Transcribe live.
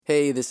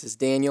Hey, this is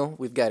Daniel.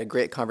 We've got a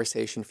great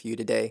conversation for you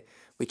today.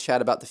 We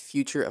chat about the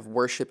future of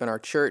worship in our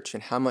church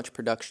and how much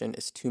production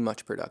is too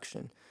much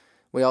production.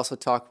 We also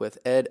talk with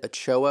Ed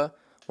Ochoa,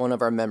 one of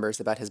our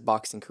members, about his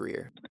boxing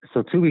career.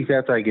 So 2 weeks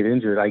after I get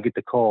injured, I get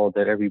the call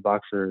that every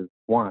boxer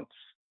wants,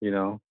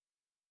 to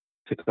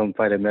come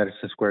fight at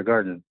Madison Square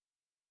Garden.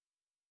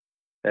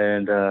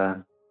 And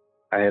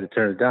I had to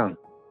turn it down.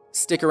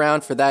 Stick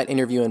around for that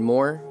interview and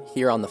more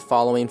here on the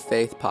Following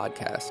Faith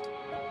podcast.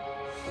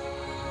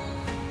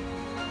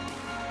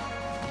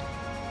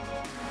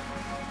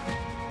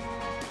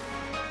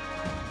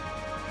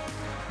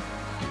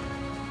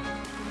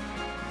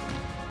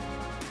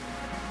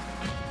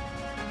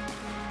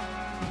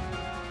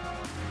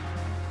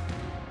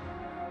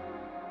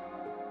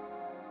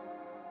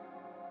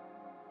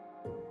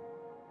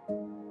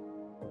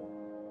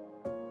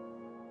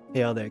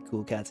 Hey, all there,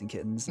 cool cats and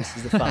kittens. This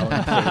is the Following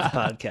Faith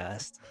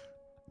podcast.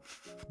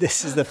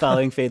 This is the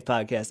Following Faith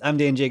podcast. I'm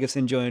Dan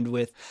Jacobson, joined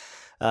with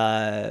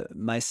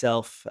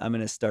myself. I'm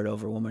going to start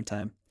over one more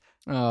time.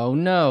 Oh,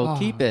 no.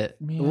 Keep it.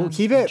 Man. We'll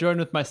keep it. Joined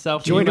with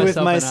myself. Joined with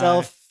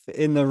myself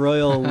in the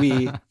royal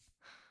we.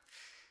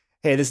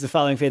 Hey, this is the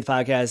Following Faith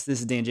podcast. This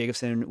is Dan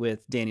Jacobson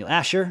with Daniel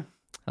Asher.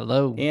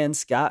 Hello. And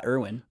Scott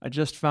Irwin. I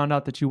just found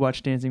out that you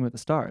watched Dancing with the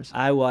Stars.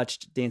 I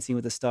watched Dancing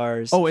with the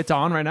Stars. Oh, it's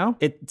on right now?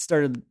 It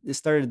started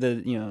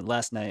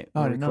last night.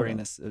 We're recording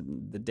this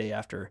the day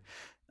after.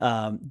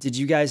 Did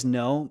you guys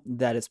know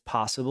that it's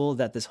possible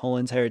that this whole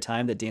entire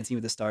time that Dancing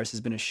with the Stars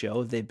has been a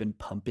show, they've been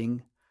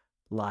pumping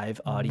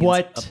live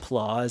audience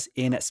applause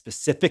in at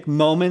specific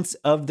moments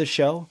of the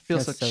show?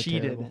 Feels so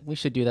cheated. Terrible. We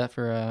should do that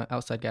for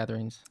outside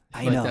gatherings.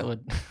 I know. That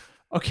would...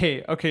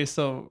 Okay.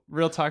 So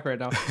real talk right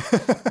now.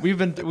 We've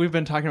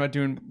been talking about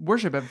doing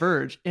worship at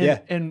Verge,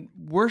 and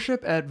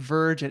worship at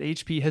Verge at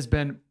HP has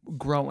been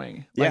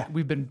growing.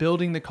 We've been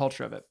building the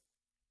culture of it,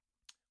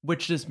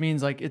 which just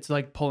means it's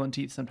like pulling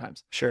teeth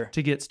sometimes. Sure.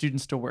 To get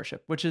students to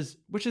worship, which is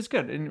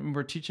good, and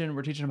we're teaching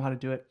them how to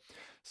do it.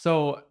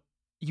 So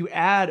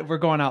we're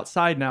going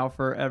outside now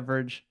for at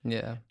Verge.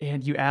 Yeah.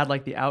 And you add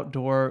the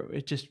outdoor,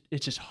 it's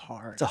just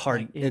hard.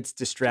 It's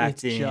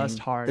distracting. It's just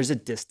hard. There's a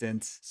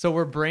distance. So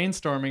we're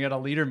brainstorming at a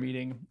leader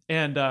meeting,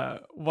 and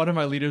one of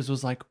my leaders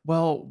was like,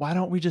 well, why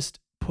don't we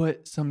just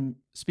put some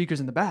speakers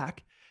in the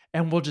back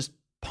and we'll just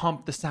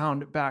pump the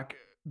sound back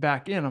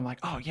in. I'm like,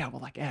 oh yeah,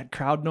 we'll add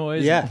crowd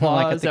noise. Yeah.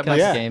 Applause, at the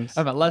games.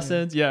 At my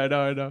lessons. Yeah,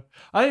 I know.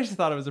 I actually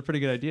thought it was a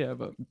pretty good idea,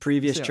 but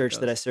previous church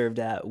that I served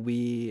at,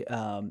 we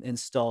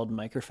installed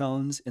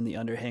microphones in the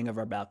underhang of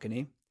our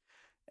balcony,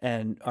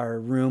 and our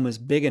room was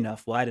big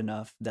enough, wide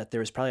enough that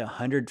there was probably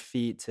 100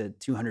 feet to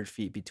 200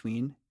 feet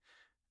between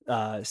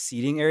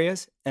seating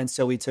areas. And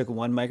so we took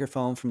one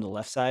microphone from the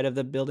left side of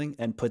the building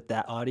and put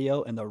that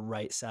audio in the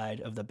right side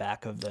of the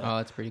back of the. Oh,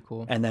 that's pretty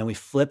cool. And then we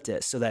flipped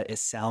it so that it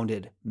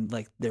sounded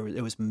like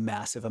it was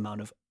massive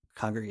amount of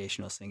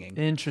congregational singing.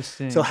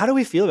 Interesting. So how do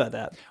we feel about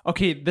that?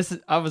 Okay,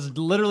 I was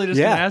literally just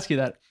going to ask you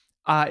that.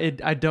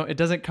 It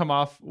doesn't come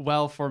off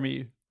well for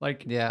me.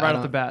 Right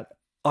off the bat.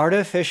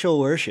 Artificial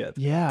worship.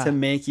 Yeah. To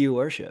make you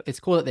worship. It's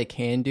cool that they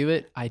can do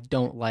it. I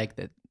don't like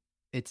that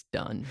it's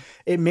done.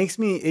 It makes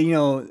me,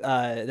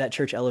 that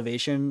church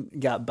Elevation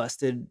got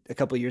busted a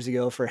couple of years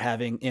ago for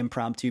having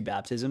impromptu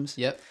baptisms.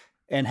 Yep.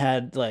 And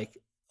had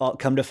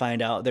come to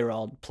find out they were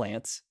all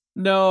plants.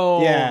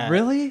 No. Yeah.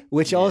 Really?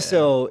 Which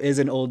also is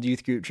an old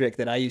youth group trick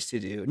that I used to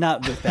do,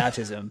 not with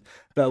baptism,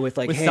 but with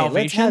with hey,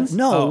 let's have,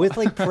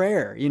 with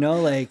prayer,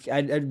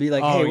 I'd be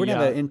like, hey, we're going to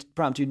have an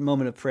impromptu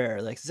moment of prayer.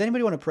 Does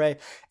anybody want to pray?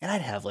 And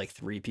I'd have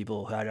 3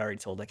 people who I'd already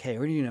told hey,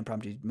 we're doing an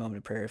impromptu moment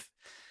of prayer.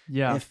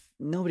 If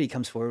nobody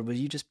comes forward, will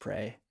you just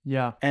pray?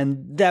 Yeah.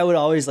 And that would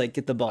always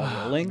get the ball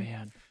rolling.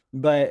 Man.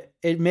 But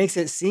it makes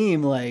it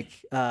seem like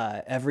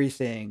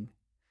everything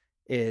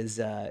is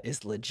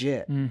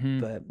legit. Mm-hmm.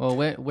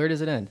 But where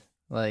does it end?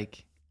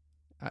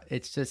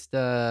 It's just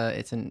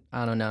I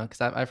don't know,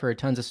 because I've heard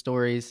tons of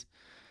stories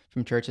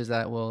from churches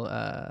that will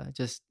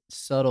just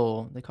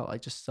subtle, they call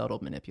it just subtle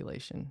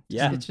manipulation.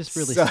 Yeah. It's just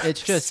really,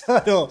 it's just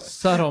subtle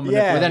manipulation.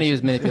 Yeah. Without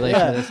use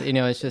manipulation.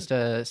 It's just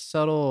a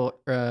subtle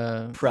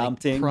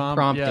prompting.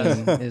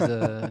 Prompting is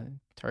a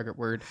target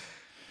word.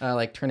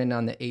 Turning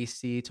on the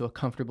AC to a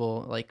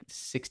comfortable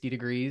 60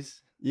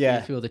 degrees. Yeah.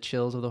 You feel the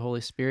chills of the Holy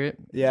Spirit.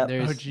 Yeah.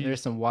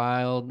 There's some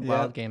wild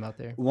game out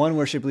there. One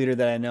worship leader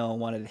that I know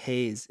wanted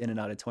haze in an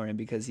auditorium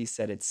because he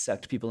said it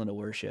sucked people into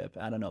worship.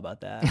 I don't know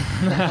about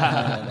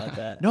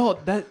that. No,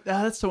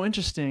 that's so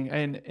interesting.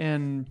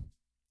 And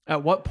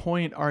at what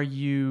point are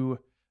you,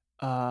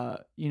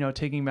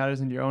 taking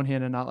matters into your own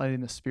hand and not letting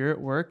the Spirit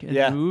work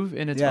and move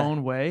in its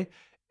own way?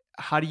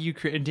 How do you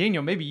create? And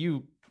Daniel, maybe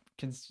you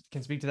can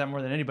speak to that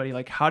more than anybody.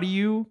 How do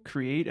you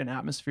create an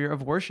atmosphere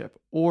of worship,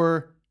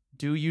 or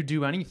do you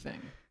do anything?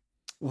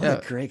 What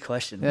a great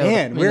question. Yeah,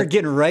 Man, we're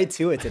getting right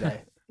to it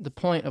today. The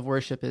point of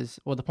worship is,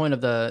 the point of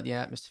the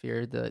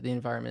atmosphere, the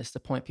environment is to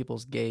point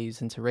people's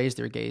gaze and to raise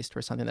their gaze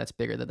towards something that's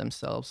bigger than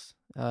themselves.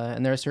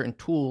 And there are certain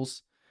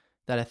tools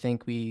that I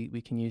think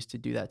we can use to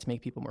do that, to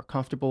make people more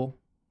comfortable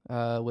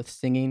with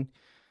singing.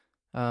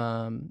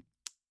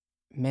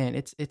 Man,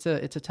 it's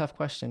a tough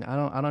question.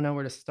 I don't know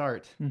where to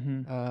start.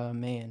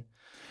 Man,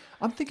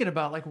 I'm thinking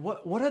about like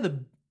what are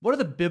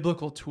the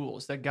biblical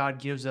tools that God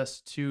gives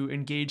us to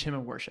engage Him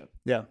in worship?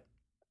 Yeah.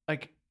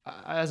 Like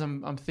as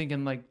I'm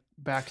thinking like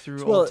back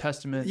through Well, Old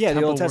Testament. Yeah,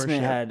 the Old temple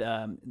Testament worship.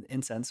 had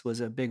incense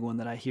was a big one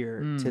that I hear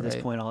to this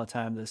Right. point all the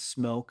time. The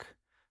smoke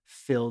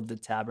filled the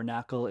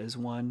tabernacle is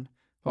one.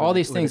 all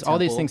these or the things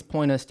temple.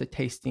 point us to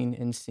tasting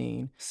and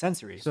seeing.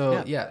 Sensory.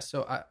 So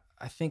so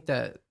I think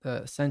that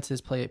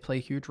senses play a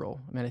huge role.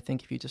 I mean, I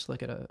think if you just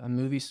look at a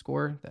movie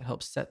score that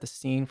helps set the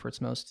scene for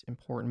its most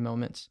important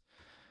moments,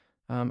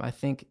 I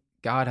think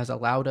God has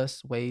allowed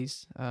us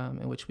ways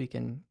in which we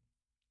can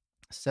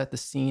set the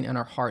scene in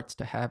our hearts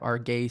to have our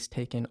gaze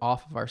taken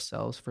off of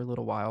ourselves for a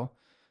little while.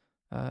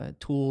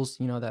 Tools,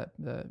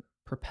 that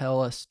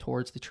propel us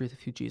towards the truth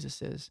of who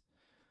Jesus is.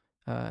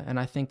 And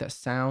I think that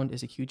sound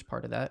is a huge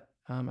part of that.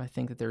 I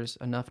think that there's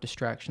enough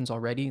distractions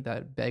already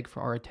that beg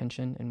for our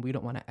attention, and we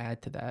don't want to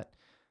add to that.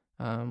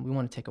 We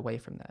want to take away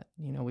from that.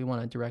 We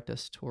want to direct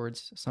us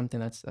towards something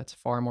that's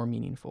far more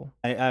meaningful.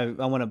 I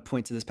want to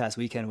point to this past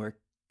weekend where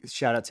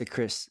shout out to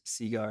Chris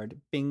Seagard,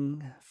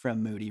 Bing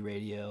from Moody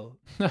Radio,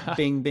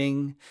 Bing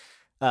Bing,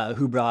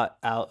 who brought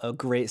out a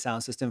great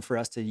sound system for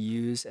us to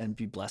use and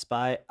be blessed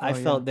by. I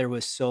felt there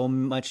was so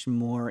much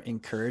more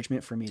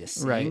encouragement for me to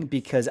sing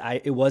because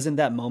it wasn't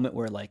that moment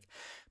where like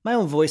my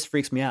own voice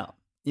freaks me out.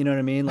 You know what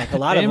I mean? Like a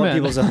lot of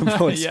people's own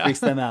voice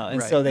freaks them out.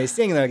 And so they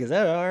sing and they're like, is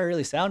that how I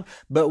really sound?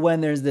 But when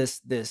there's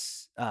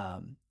this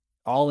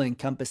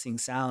all-encompassing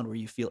sound where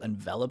you feel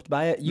enveloped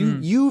by it,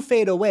 you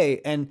fade away,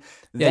 and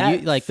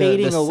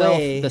fading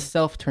away, the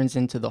self turns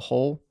into the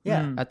whole.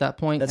 Yeah, at that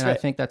point, that's and right.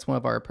 I think that's one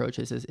of our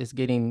approaches is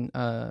getting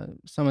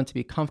someone to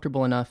be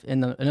comfortable enough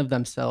in of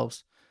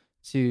themselves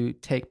to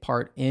take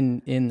part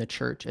in the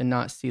church and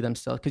not see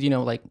themselves, because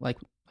like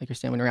you're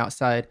saying, when you're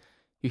outside,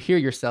 you hear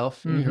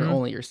yourself and you hear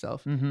only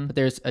yourself, but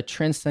there's a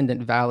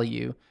transcendent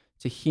value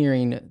to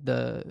hearing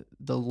the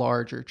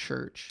larger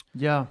church.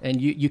 Yeah. And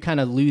you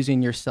kind of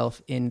losing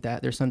yourself in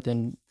that. There's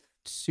something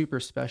super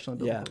special and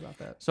biblical about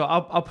that. So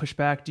I'll push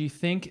back. Do you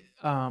think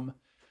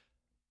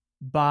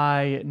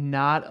by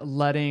not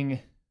letting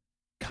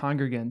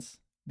congregants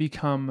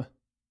become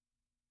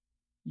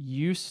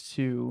used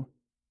to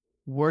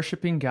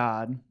worshiping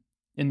God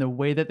in the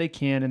way that they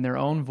can, in their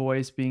own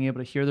voice, being able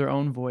to hear their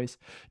own voice,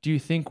 do you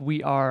think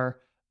we are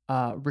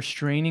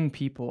restraining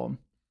people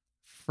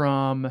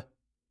from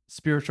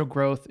spiritual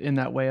growth in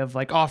that way of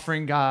like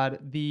offering God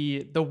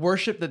the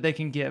worship that they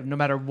can give no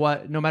matter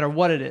what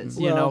it is,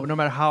 no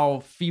matter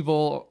how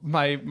feeble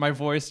my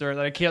voice or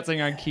that I can't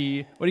sing on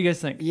key? What do you guys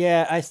think?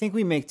 Yeah, I think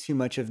we make too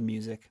much of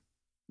music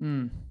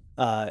in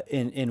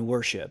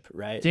worship,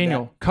 right?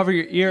 Daniel, cover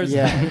your ears.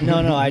 Yeah,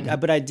 no,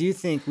 but I do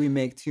think we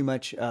make too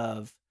much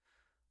of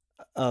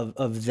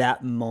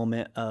that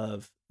moment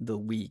of the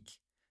week.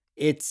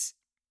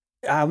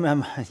 I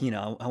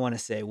want to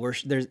say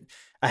worship.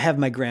 I have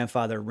my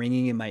grandfather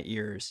ringing in my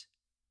ears.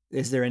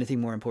 Is there anything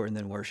more important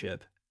than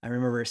worship? I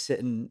remember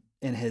sitting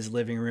in his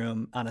living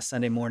room on a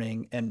Sunday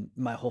morning, and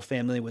my whole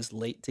family was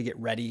late to get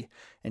ready,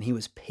 and he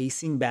was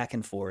pacing back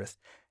and forth,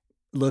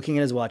 looking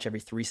at his watch every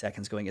 3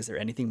 seconds, going, "Is there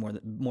anything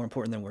more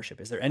important than worship?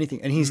 Is there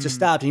anything?" And he's just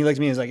stopped, and he looked at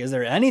me and was like, "Is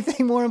there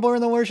anything more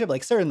important than worship?"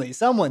 Like, certainly,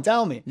 someone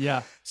tell me.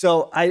 Yeah.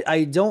 So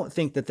I don't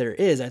think that there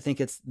is. I think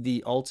it's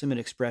the ultimate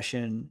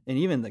expression, and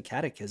even the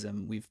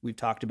catechism, we've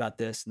talked about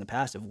this in the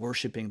past, of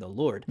worshiping the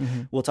Lord.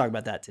 We'll talk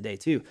about that today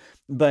too.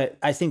 But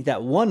I think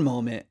that one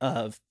moment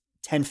of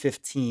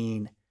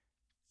 10:15,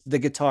 the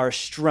guitar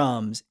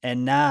strums,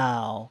 and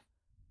now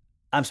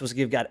I'm supposed to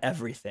give God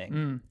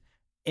everything.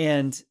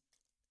 And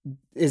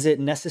is it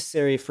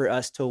necessary for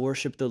us to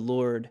worship the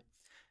Lord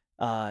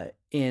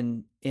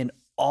in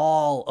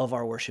all of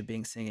our worship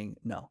being singing?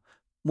 No.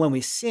 When we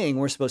sing,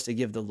 we're supposed to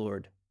give the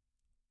Lord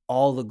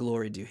all the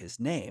glory due his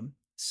name.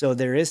 So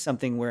there is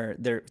something where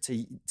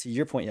to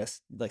your point,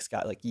 yes, like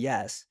Scott, like,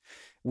 yes,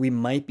 we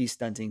might be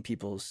stunting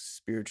people's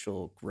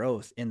spiritual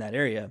growth in that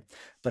area.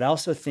 But I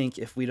also think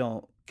if we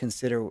don't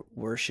consider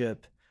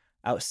worship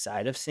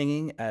outside of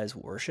singing as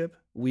worship,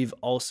 we've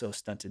also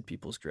stunted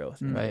people's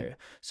growth in that area.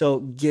 So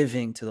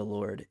giving to the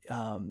Lord,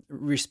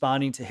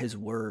 responding to his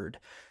word.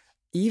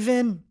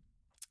 Even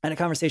I had a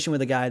conversation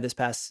with a guy this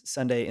past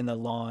Sunday in the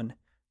lawn.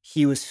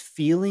 He was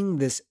feeling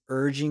this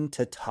urging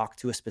to talk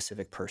to a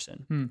specific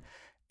person.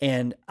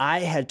 And I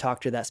had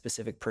talked to that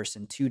specific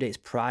person 2 days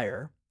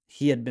prior.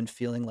 He had been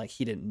feeling like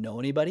he didn't know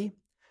anybody.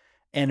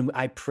 And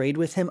I prayed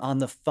with him on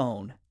the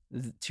phone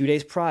 2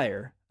 days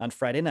prior on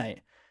Friday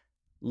night.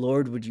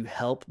 Lord, would you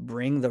help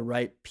bring the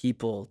right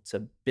people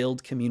to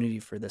build community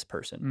for this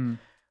person?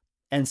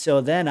 And so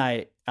then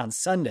on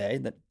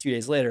Sunday, 2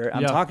 days later,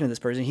 I'm talking to this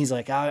person. He's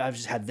like, I've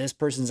just had this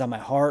person's on my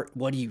heart.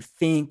 What do you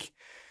think?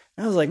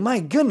 And I was like, my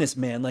goodness,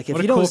 man. Like, if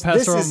what you a don't, cool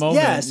pastoral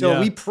moment.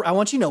 I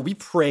want you to know, we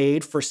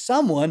prayed for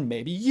someone,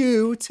 maybe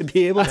you, to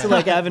be able to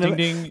like have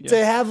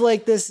to have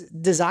like this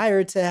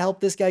desire to help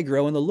this guy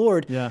grow in the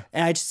Lord. Yeah.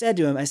 And I just said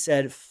to him, I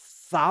said,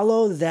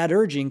 follow that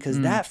urging, because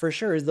that for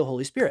sure is the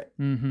Holy Spirit.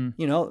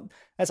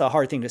 that's a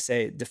hard thing to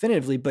say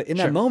definitively, but in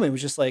that moment, it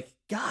was just like,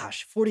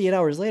 gosh, 48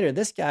 hours later,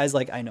 this guy's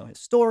like, I know his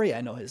story.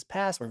 I know his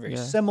past. We're very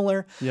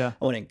similar. Yeah.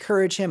 I want to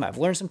encourage him. I've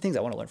learned some things. I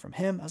want to learn from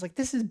him. I was like,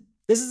 this is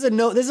a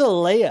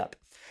layup.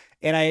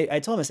 And I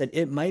told him, I said,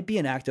 it might be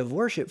an act of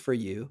worship for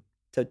you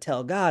to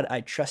tell God,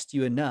 I trust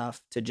you enough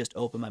to just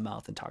open my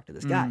mouth and talk to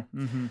this guy.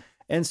 Mm-hmm.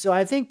 And so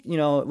I think, we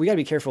got to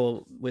be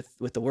careful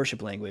with the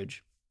worship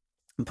language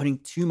and putting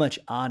too much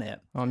on it.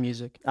 On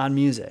music.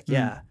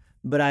 Yeah.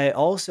 But I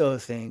also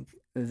think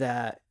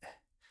that,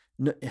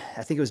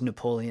 I think it was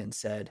Napoleon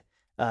said,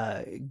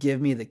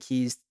 give me the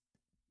keys,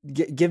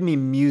 give me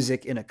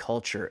music in a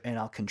culture and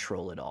I'll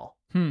control it all.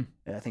 And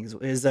I think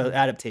is the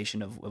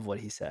adaptation of what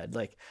he said.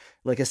 Like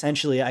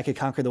essentially I could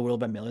conquer the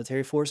world by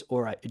military force,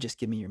 or just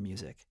give me your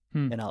music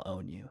and I'll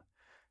own you.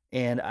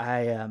 And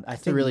I think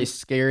it's really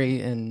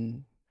scary.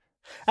 And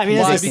I mean,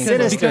 it's a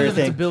sinister because of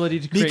thing. its ability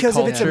to create because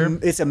culture.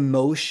 of its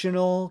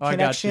emotional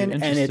connection,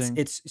 and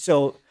it's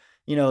so.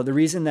 The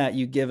reason that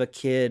you give a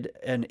kid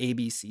an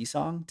ABC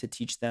song to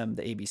teach them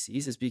the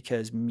ABCs is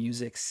because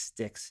music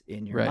sticks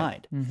in your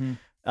mind. Mm-hmm.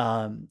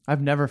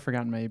 I've never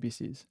forgotten my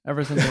ABCs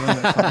ever since I learned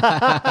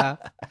that song.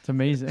 It's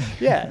amazing.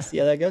 Yes.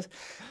 Yeah, that goes.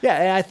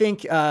 Yeah. And I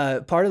think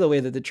part of the way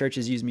that the church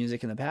has used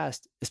music in the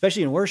past,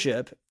 especially in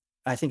worship,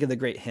 I think of the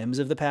great hymns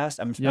of the past.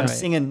 I'm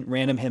singing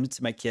random hymns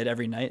to my kid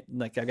every night.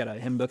 Like I got a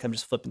hymn book I'm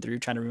just flipping through,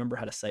 trying to remember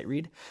how to sight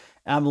read.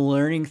 And I'm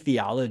learning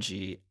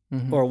theology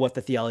or what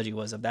the theology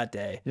was of that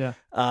day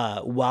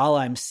while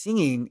I'm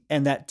singing,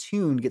 and that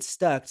tune gets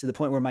stuck to the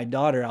point where my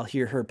daughter, I'll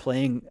hear her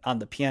playing on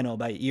the piano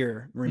by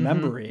ear,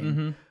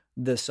 remembering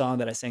the song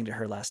that I sang to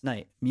her last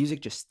night. Music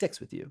just sticks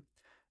with you.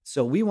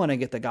 So we want to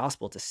get the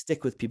gospel to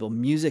stick with people.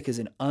 Music is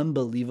an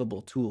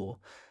unbelievable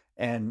tool.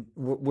 And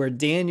where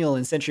Daniel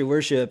and Century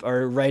Worship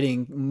are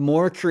writing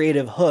more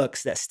creative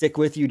hooks that stick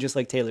with you, just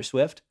like Taylor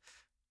Swift,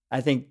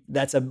 I think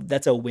that's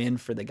a win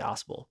for the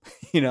gospel,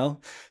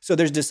 So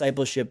there's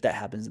discipleship that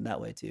happens in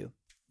that way too.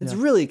 It's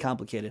really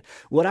complicated.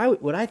 What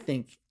I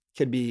think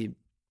could be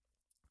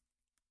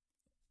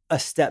a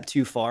step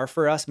too far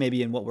for us,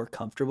 maybe in what we're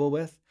comfortable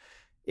with,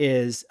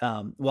 is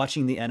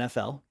watching the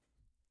NFL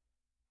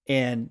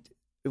and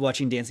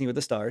watching Dancing with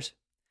the Stars.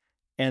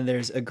 And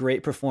there's a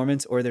great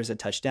performance or there's a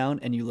touchdown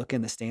and you look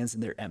in the stands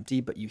and they're empty,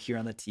 but you hear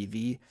on the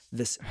TV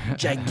this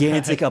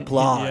gigantic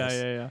applause.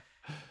 Yeah.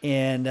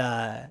 And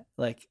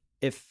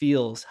it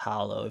feels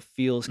hollow, it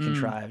feels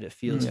contrived, it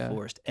feels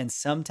forced. And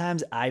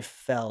sometimes I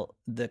felt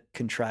the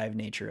contrived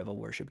nature of a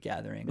worship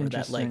gathering, or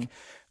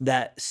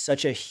that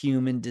such a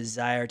human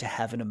desire to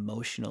have an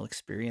emotional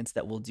experience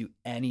that will do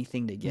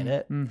anything to get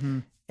it.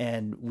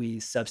 And we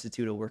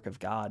substitute a work of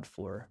God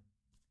for,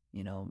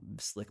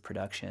 slick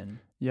production.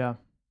 Yeah.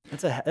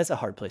 That's a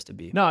hard place to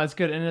be. No, it's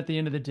good. And at the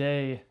end of the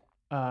day,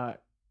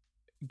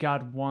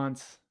 God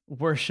wants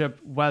worship,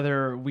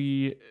 whether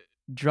we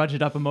drudge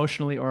it up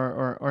emotionally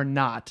or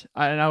not.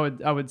 And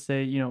I would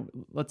say,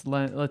 let's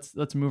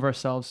move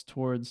ourselves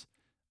towards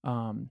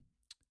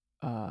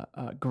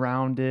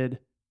grounded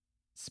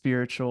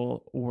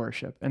spiritual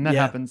worship, and that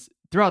happens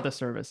throughout the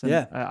service. And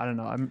I don't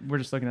know. We're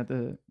just looking at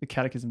the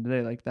catechism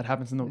today. Like that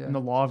happens in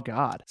the law of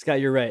God. Scott,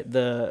 you're right.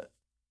 The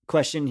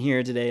question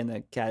here today in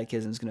the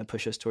catechism is going to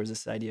push us towards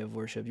this idea of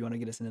worship. You want to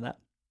get us into that?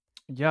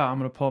 Yeah, I'm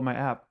going to pull up my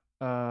app.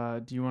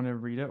 Do you want to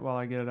read it while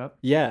I get it up?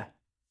 Yeah,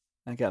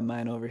 I got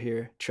mine over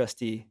here.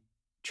 Trusty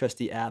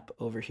app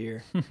over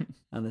here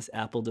on this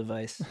Apple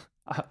device.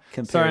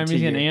 Sorry, I'm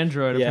using an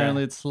Android.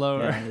 Apparently it's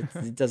slower. Yeah,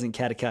 it doesn't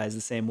catechize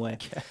the same way.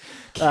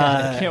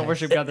 Can't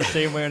worship God the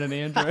same way on an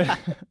Android.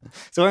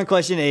 So we're on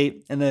question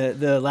 8, and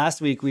the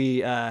last week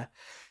we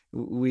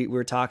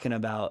were talking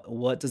about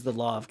what does the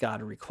law of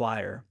God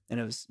require, and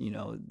it was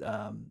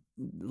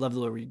love the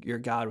Lord your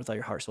God with all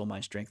your heart, soul,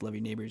 mind, strength. Love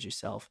your neighbor as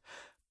yourself.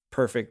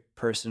 Perfect,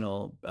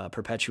 personal,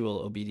 perpetual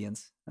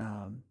obedience.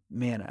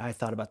 Man, I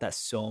thought about that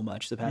so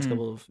much the past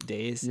couple of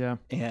days,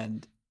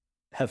 and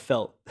have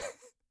felt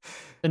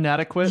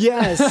inadequate.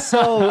 Yes,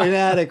 so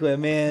inadequate,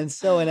 man,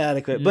 so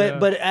inadequate.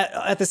 But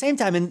at the same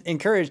time,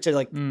 encouraged to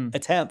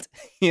attempt.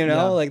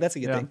 That's a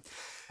good thing.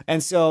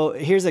 And so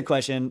here's a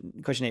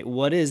question 8.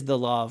 What is the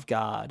law of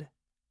God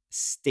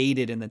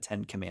stated in the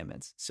 10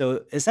 Commandments?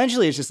 So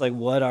essentially, it's just like,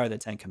 what are the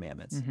 10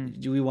 Commandments?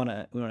 Do we want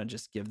to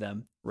just give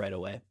them right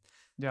away?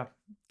 Yeah.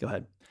 Go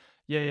ahead.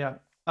 Yeah.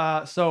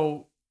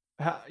 So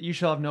you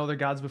shall have no other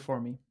gods before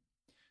me.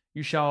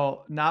 You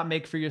shall not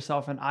make for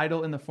yourself an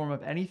idol in the form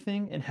of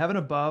anything in heaven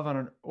above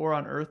or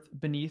on earth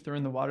beneath or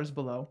in the waters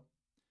below.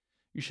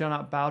 You shall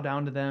not bow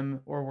down to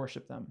them or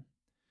worship them.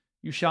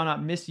 You shall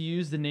not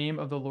misuse the name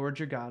of the Lord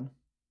your God.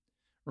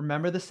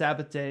 Remember the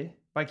Sabbath day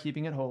by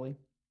keeping it holy.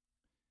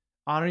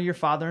 Honor your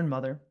father and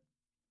mother.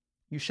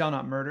 You shall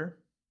not murder.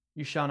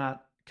 You shall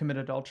not commit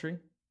adultery.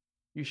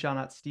 You shall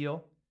not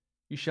steal.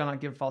 You shall not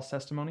give false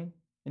testimony.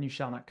 And you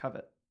shall not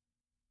covet.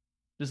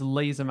 Just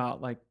lays them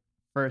out like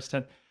verse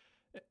 10.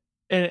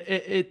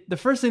 And the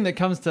first thing that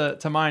comes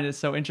to mind is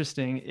so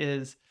interesting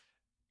is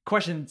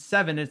question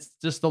 7. It's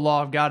just the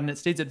law of God, and it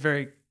states it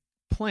very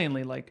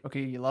plainly, like,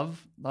 okay, you love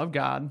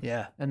God.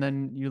 Yeah. And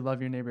then you love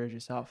your neighbor as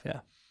yourself.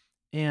 Yeah.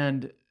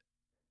 And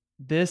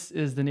this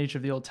is the nature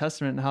of the Old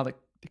Testament and how the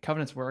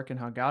covenants work and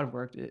how God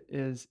worked,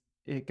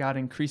 it got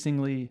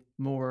increasingly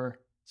more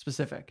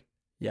specific.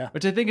 Yeah.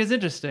 Which I think is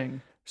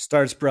interesting.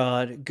 Starts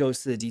broad,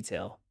 goes to the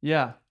detail.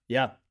 Yeah.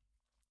 Yeah.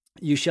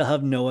 You shall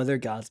have no other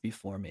gods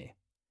before me.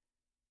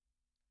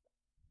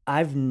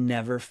 I've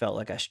never felt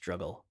like I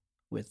struggle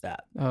with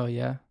that. Oh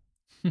yeah.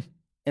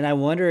 And I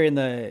wonder in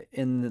the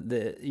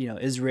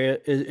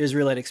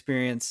Israelite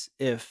experience,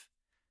 if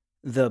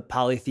the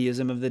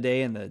polytheism of the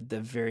day and the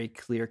very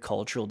clear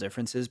cultural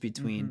differences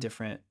between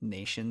different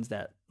nations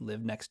that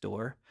live next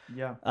door.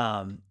 Yeah.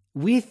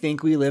 We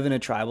think we live in a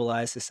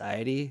tribalized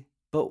society,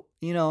 but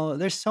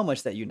there's so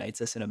much that unites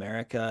us in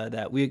America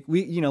that we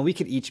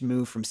could each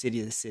move from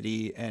city to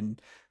city and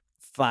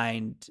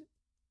find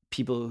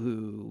people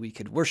who we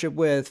could worship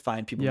with,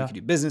 find people we could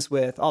do business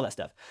with, all that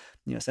stuff.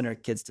 Send our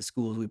kids to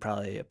schools we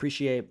probably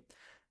appreciate.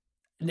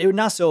 It was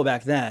not so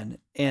back then.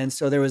 And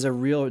so there was a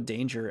real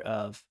danger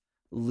of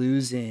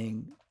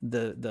losing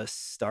the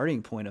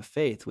starting point of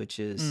faith, which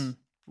is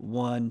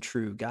one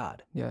true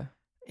God. Yeah.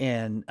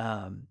 And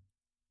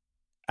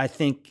I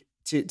think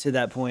to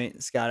that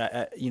point, Scott,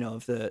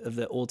 of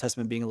the Old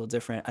Testament being a little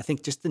different, I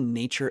think just the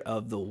nature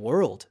of the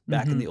world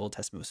back in the Old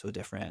Testament was so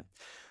different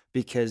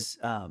because,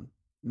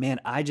 man,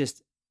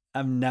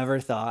 I've never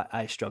thought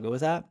I struggle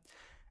with that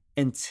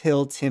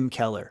until Tim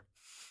Keller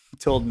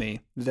told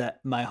me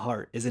that my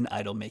heart is an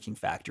idol-making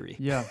factory.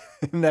 Yeah.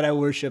 And that I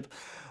worship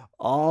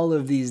all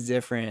of these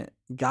different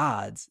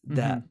gods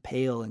that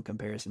pale in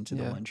comparison to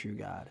the one true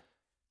God.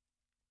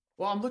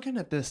 Well, I'm looking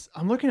at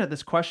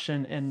this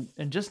question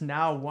and just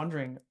now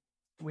wondering,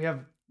 we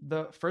have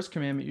the first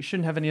commandment, you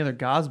shouldn't have any other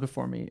gods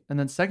before me. And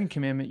then second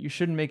commandment, you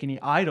shouldn't make any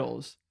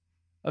idols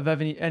of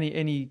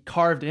any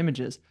carved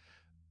images.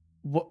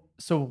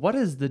 So what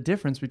is the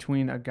difference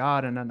between a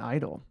god and an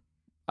idol?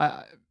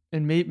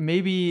 And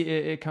maybe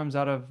it comes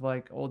out of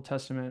like Old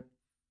Testament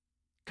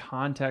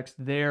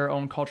context, their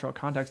own cultural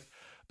context.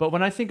 But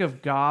when I think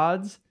of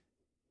gods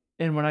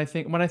and when I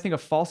think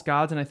of false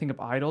gods and I think of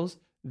idols,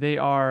 they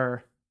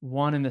are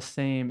one and the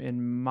same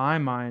in my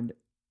mind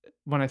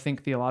when I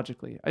think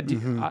theologically. I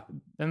don't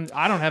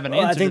have an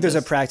answer. I think there's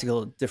a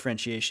practical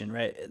differentiation,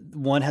 right?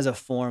 One has a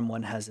form,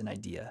 one has an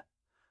idea.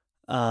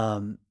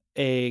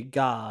 A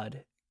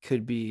god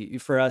could be,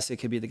 for us, it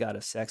could be the god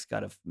of sex,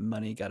 god of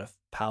money, god of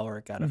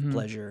power, god of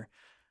pleasure.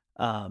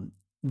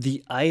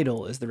 The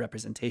idol is the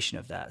representation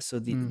of that. So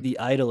the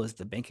idol is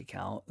the bank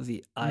account.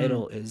 The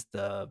idol is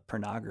the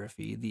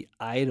pornography. The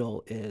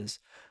idol is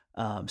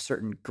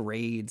certain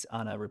grades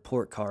on a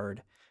report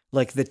card,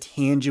 like the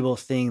tangible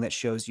thing that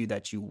shows you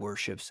that you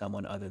worship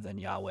someone other than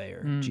Yahweh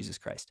or Jesus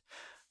Christ.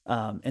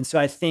 And so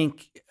I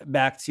think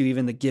back to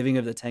even the giving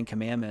of the 10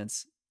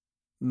 Commandments,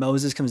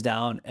 Moses comes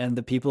down and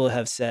the people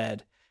have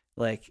said,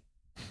 like,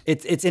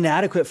 it's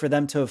inadequate for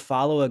them to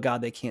follow a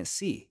God they can't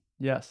see.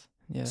 Yes.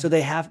 Yeah. So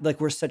they have, like,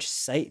 we're such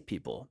sight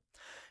people.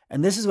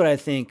 And this is what I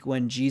think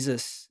when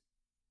Jesus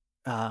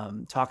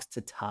talks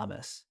to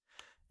Thomas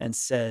and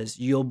says,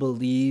 you'll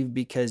believe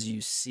because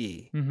you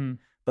see,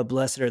 but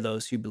blessed are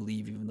those who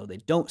believe even though they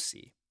don't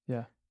see.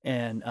 Yeah.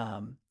 And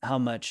how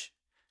much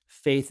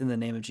faith in the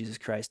name of Jesus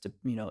Christ,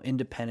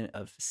 independent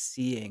of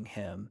seeing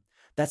him,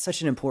 that's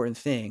such an important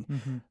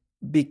thing.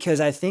 Because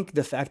I think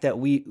the fact that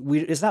we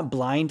it's not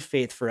blind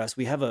faith for us.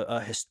 We have a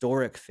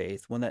historic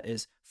faith, one that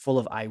is full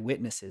of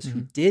eyewitnesses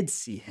who did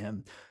see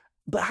him.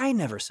 But I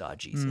never saw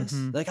Jesus.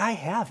 Like, I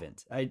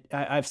haven't.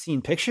 I've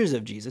seen pictures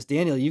of Jesus.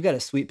 Daniel, you got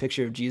a sweet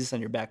picture of Jesus on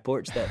your back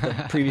porch that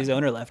the previous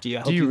owner left you.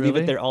 I hope you leave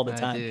it there all the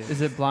time.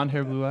 Is it blonde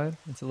hair, blue eyed?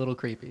 It's a little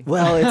creepy.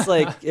 Well, it's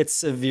like, it's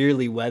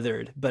severely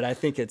weathered, but I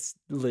think it's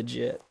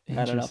legit.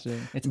 I don't know.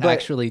 It's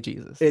actually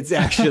Jesus. It's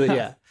actually,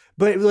 yeah.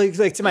 But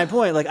like to my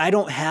point, like, I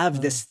don't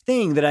have this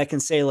thing that I can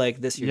say,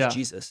 like, this here's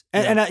Jesus.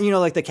 And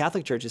like the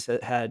Catholic Church has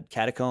had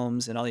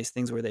catacombs and all these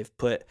things where they've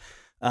put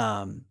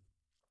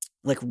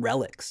like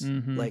relics,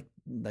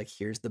 like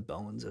here's the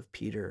bones of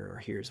Peter or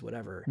here's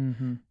whatever.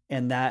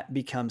 And that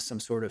becomes some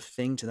sort of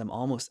thing to them,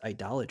 almost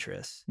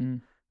idolatrous.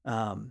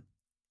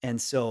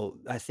 And so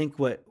I think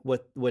what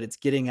it's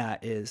getting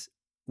at is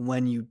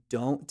when you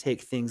don't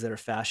take things that are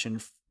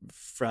fashioned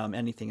from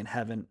anything in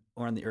heaven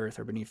or on the earth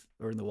or beneath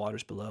or in the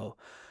waters below,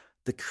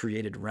 the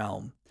created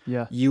realm,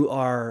 you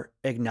are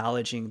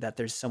acknowledging that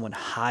there's someone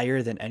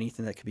higher than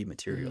anything that could be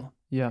material.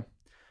 Yeah.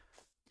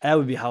 That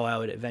would be how I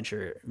would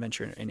venture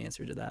an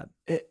answer to that.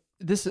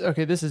 This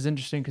is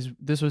interesting because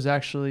this was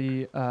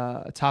actually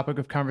a topic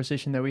of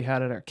conversation that we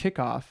had at our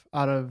kickoff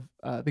out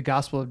of the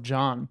Gospel of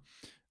John.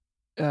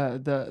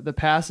 The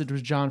passage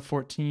was John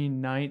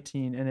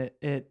 14:19, and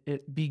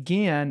it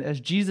began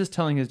as Jesus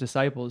telling his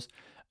disciples,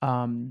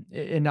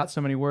 in not so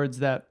many words,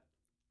 that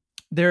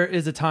there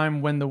is a time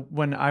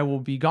when I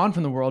will be gone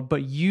from the world,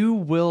 but you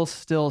will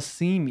still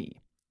see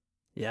me.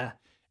 Yeah.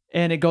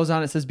 And it goes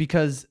on, it says,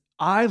 because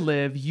I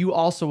live, you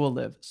also will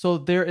live. So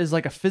there is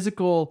like a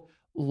physical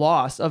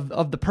loss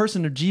of the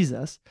person of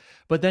Jesus,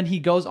 but then he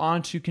goes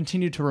on to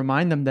continue to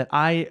remind them that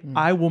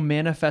I will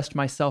manifest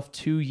myself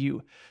to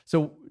you.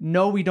 So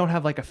no, we don't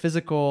have like a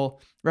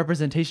physical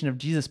representation of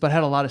Jesus, but I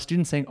had a lot of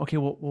students saying, okay,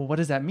 well what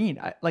does that mean?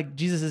 Like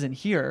Jesus isn't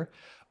here,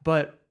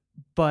 but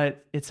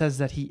it says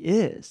that he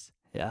is.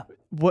 Yeah.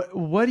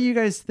 What do you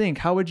guys think?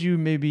 How would you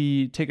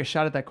maybe take a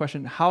shot at that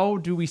question? How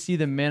do we see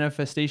the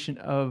manifestation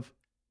of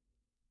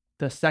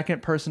the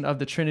second person of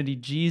the Trinity,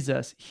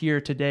 Jesus,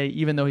 here today,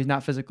 even though he's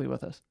not physically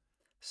with us?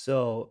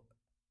 So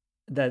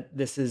that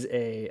this is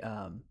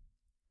an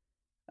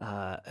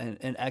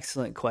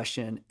excellent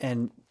question,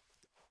 and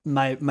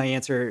my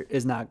answer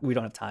is not. We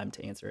don't have time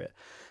to answer it.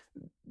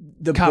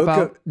 The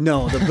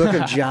book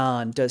of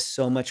John does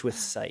so much with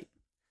sight.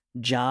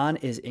 John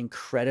is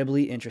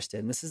incredibly interested,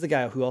 and this is the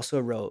guy who also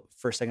wrote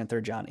 1st, 2nd,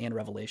 3rd John and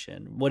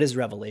Revelation. What is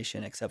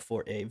Revelation except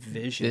for a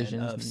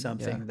vision of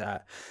something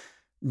that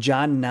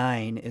John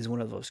 9 is one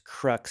of those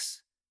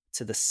crux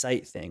to the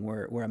sight thing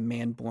where a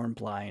man born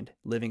blind,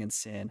 living in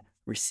sin,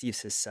 receives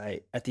his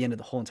sight. At the end of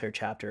the whole entire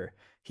chapter,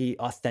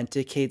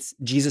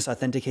 Jesus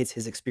authenticates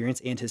his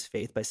experience and his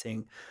faith by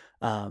saying,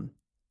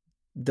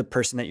 the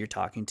person that you're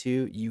talking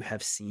to, you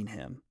have seen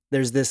him.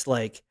 There's this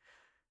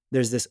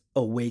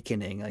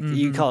awakening, like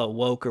you can call it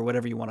woke or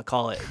whatever you want to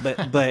call it,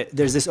 but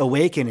there's this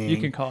awakening. You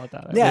can call it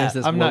that. Yeah,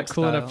 I'm not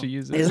cool enough to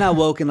use it. It's not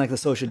woke in like the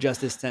social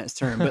justice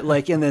term, but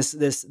like in this,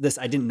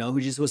 I didn't know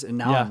who Jesus was, and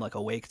now I'm like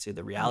awake to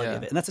the reality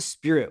of it, and that's a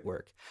spirit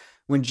work.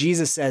 When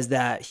Jesus says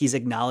that, he's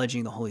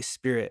acknowledging the Holy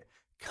Spirit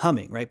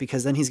coming, right?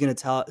 Because then he's going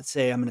to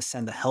say, "I'm going to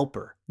send the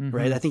Helper,"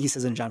 right? I think he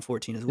says in John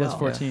 14 as well. That's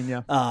 14,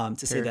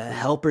 to say the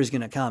Helper is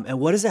going to come,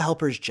 and what is the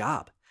Helper's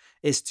job?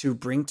 Is to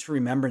bring to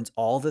remembrance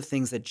all the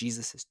things that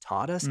Jesus has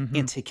taught us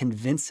and to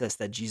convince us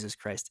that Jesus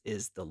Christ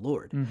is the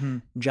Lord.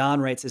 John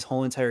writes his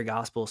whole entire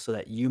gospel so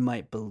that you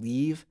might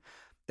believe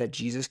that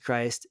Jesus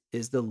Christ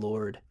is the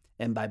Lord,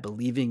 and by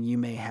believing you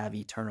may have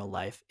eternal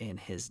life in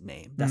his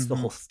name. That's the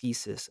whole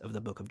thesis of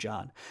the book of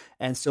John.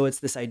 And so it's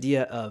this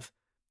idea of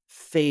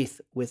faith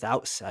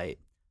without sight,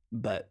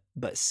 but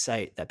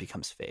sight that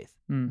becomes faith.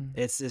 I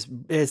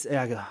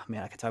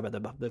could talk about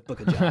the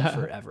book of John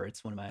forever.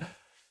 It's one of my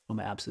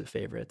absolute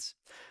favorites.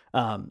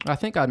 I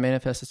think God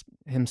manifests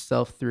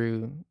himself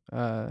through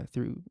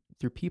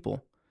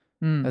people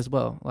as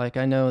well. Like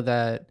I know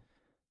that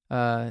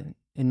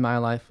in my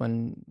life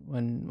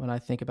when I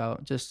think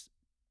about just,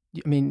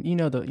 I mean,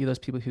 those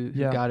people who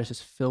God is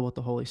just filled with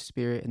the Holy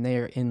Spirit and they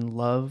are in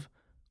love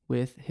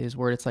with his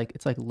word. It's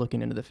like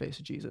looking into the face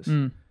of Jesus.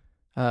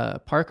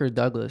 Parker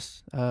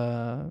Douglas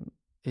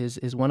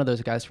is one of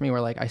those guys for me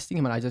where like I see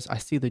him and I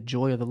see the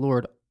joy of the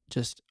Lord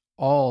just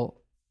all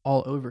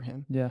over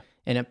him. Yeah.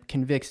 And it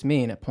convicts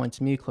me and it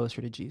points me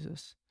closer to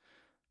Jesus.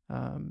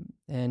 So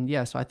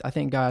I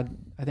think God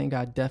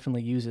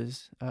definitely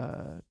uses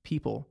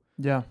people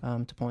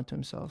to point to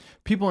himself.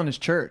 People in his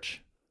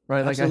church,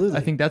 right? Absolutely.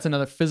 Like I think that's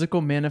another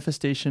physical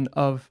manifestation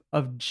of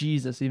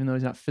Jesus, even though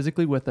he's not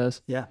physically with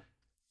us. Yeah.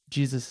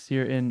 Jesus is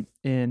here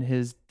in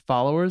his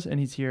followers and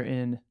he's here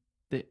in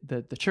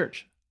the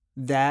church.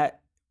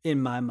 That,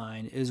 in my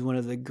mind, is one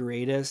of the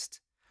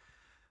greatest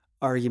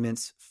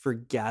arguments for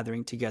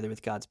gathering together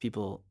with God's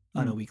people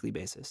on a weekly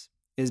basis,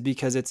 is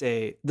because it's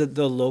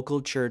the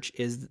local church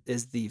is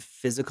the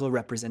physical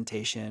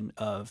representation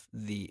of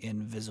the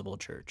invisible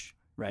church,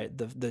 right?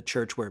 The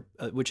church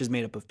which is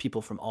made up of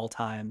people from all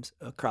times,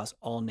 across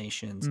all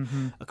nations,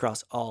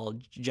 across all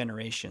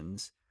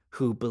generations,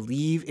 who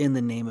believe in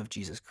the name of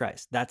Jesus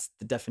Christ. That's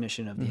the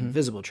definition of the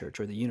invisible church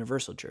or the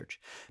universal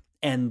church.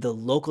 And the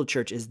local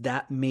church is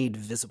that made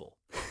visible,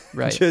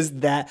 right?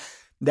 Just that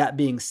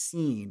being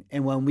seen.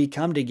 And when we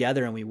come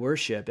together and we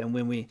worship, and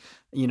when we,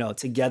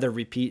 together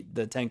repeat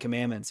the 10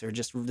 Commandments, or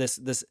just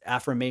this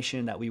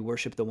affirmation that we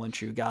worship the one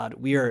true God,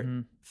 we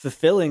are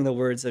fulfilling the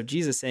words of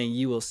Jesus saying,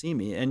 "You will see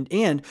me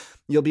and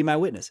you'll be my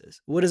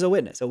witnesses." What is a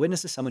witness? A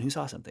witness is someone who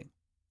saw something.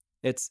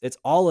 It's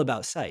all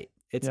about sight.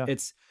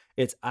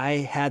 It's I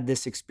had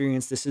this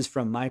experience. This is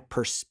from my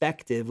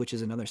perspective, which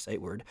is another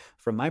sight word.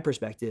 From my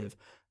perspective,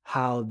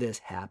 how this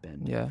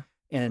happened. Yeah.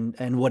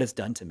 And what it's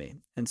done to me.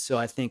 And so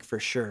I think for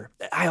sure.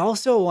 I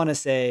also want to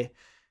say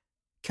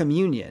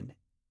communion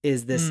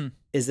is this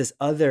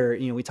other,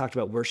 we talked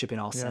about worship in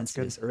all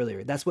senses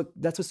earlier. That's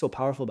what's so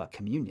powerful about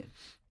communion.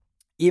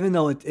 Even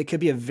though it could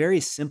be a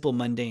very simple,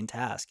 mundane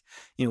task.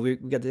 We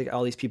got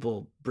all these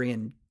people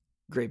bringing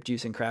grape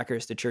juice and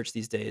crackers to church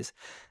these days.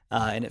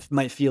 And it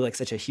might feel like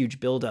such a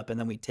huge buildup, and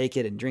then we take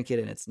it and drink it,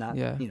 and it's not,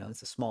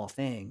 it's a small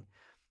thing.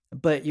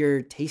 But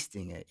you're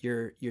tasting it,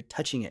 you're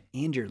touching it,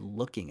 and you're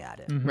looking at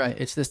it. Right.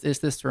 It's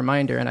this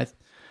reminder, and I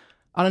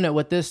don't know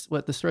what the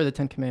story of the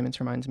 10 Commandments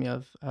reminds me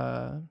of,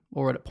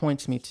 or what it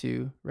points me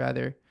to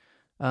rather,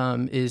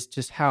 is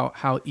just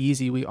how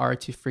easy we are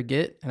to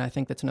forget. And I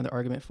think that's another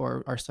argument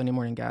for our Sunday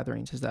morning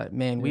gatherings, is that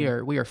we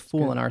are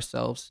fooling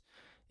ourselves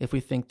if we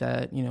think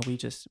that we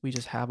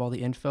just have all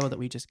the info, that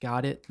we just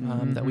got it,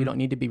 that we don't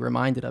need to be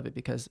reminded of it,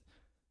 because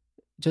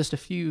just a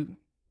few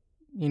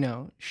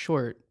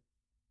short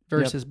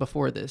verses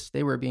before this,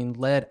 they were being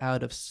led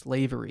out of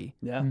slavery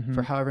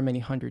for however many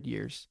 100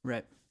 years.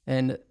 Right.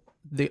 And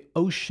the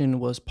ocean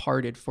was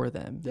parted for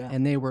them,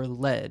 and they were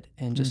led.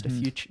 And just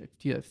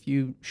a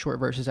few short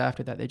verses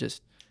after that,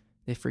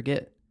 they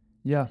forget.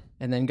 Yeah.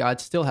 And then God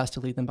still has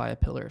to lead them by a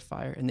pillar of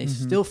fire, and they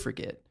still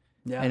forget.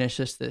 Yeah. And it's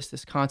just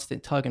this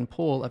constant tug and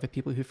pull of a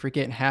people who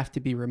forget and have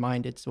to be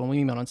reminded. So when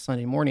we meet on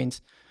Sunday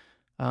mornings,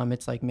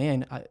 it's like,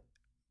 man,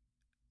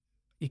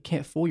 you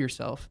can't fool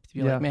yourself to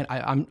be like, man,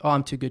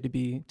 I'm too good to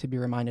be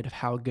reminded of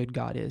how good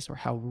God is, or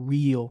how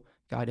real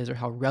God is, or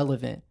how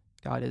relevant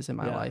God is in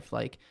my life.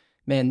 Like,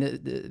 man,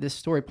 this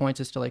story points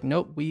us to like,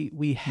 nope,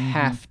 we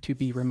have to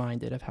be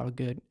reminded of how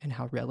good and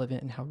how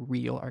relevant and how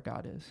real our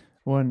God is.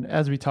 Well, and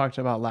as we talked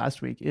about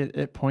last week,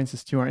 it points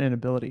us to our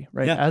inability,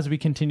 right? Yeah. As we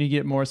continue to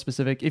get more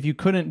specific, if you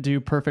couldn't do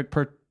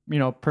perpetual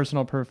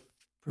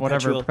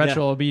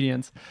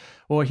obedience,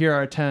 well, here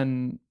are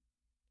 10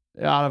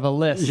 out of a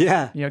list.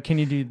 Yeah. Can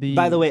you do the...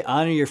 By the way,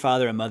 honor your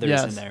father and mother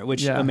is in there,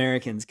 which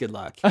Americans, good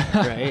luck,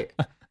 right?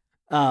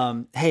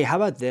 Hey, how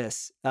about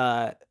this?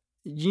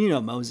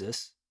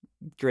 Moses,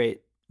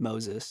 great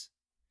Moses.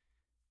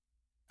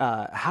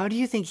 How do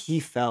you think he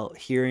felt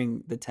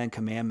hearing the 10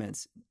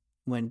 Commandments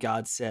when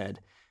God said,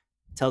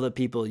 tell the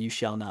people you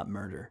shall not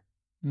murder,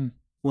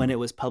 when it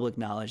was public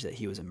knowledge that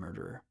he was a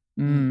murderer?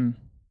 I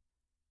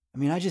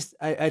mean, I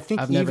think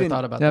I've never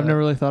thought about that. I've never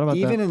really thought about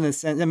that. Even in the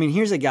sense, I mean,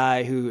 here's a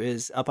guy who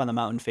is up on the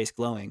mountain, face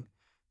glowing,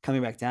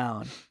 coming back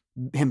down,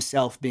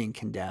 himself being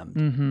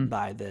condemned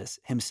by this,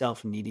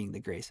 himself needing the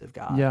grace of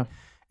God. Yeah.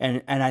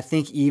 And I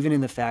think even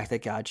in the fact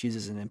that God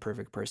chooses an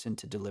imperfect person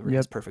to deliver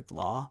his perfect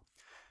law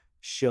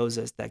shows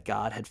us that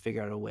God had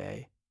figured out a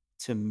way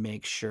to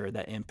make sure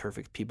that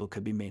imperfect people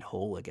could be made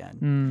whole again.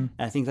 And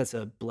I think that's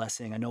a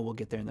blessing. I know we'll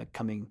get there in the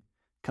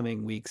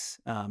coming weeks.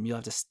 You'll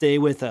have to stay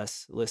with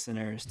us,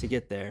 listeners, to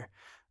get there.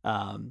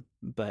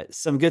 But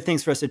some good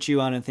things for us to chew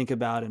on and think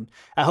about. And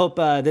I hope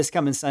this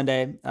coming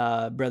Sunday,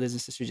 brothers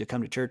and sisters, you'll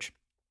come to church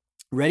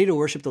ready to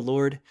worship the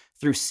Lord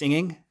through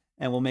singing,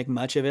 and we'll make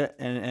much of it.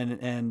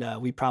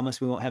 And we promise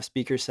we won't have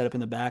speakers set up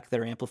in the back that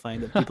are amplifying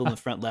the people in the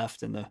front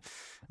left and the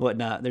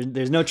whatnot.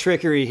 There's no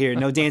trickery here,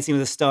 no Dancing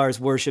with the Stars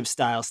worship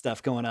style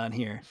stuff going on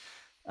here.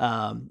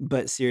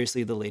 But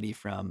seriously, the lady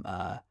from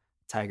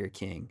Tiger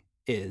King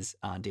is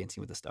on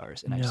Dancing with the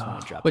Stars, and I just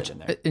want to drop it in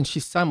there. And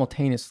she's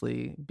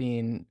simultaneously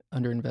being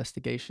under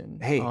investigation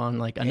on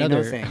like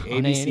another thing.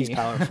 ABC's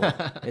powerful.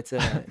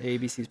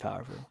 ABC's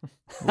powerful.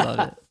 Love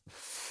it.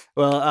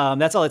 Well,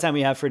 that's all the time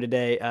we have for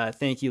today.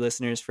 Thank you,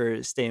 listeners,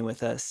 for staying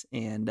with us.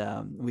 And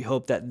we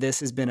hope that this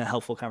has been a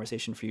helpful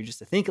conversation for you just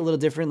to think a little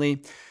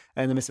differently.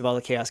 In the midst of all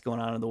the chaos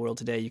going on in the world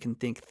today, you can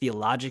think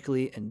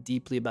theologically and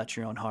deeply about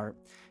your own heart.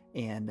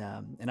 And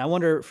I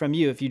wonder from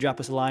you, if you drop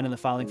us a line on the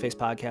Following Faith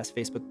Podcast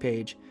Facebook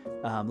page,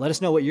 let us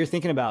know what you're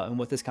thinking about and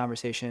what this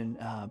conversation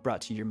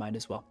brought to your mind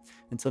as well.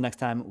 Until next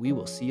time, we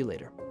will see you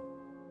later.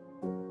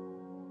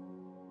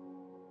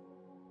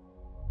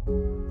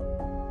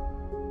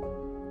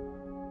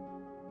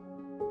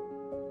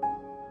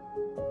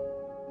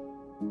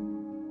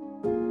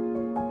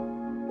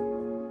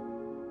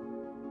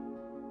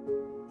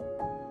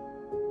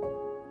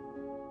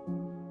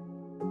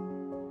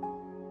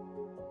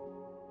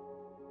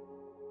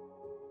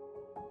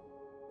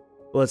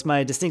 Well, it's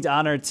my distinct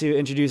honor to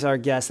introduce our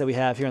guest that we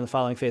have here on the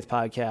Following Faith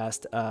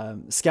Podcast.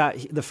 Scott,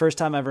 the first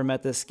time I ever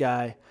met this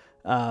guy,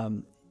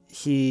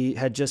 he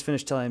had just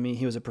finished telling me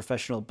he was a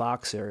professional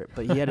boxer,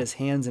 but he had his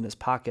hands in his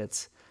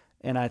pockets.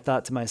 And I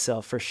thought to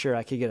myself, for sure,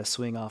 I could get a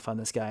swing off on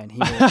this guy, and he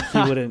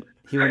wouldn't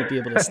be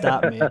able to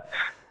stop me.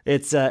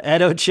 It's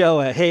Ed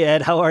Ochoa. Hey,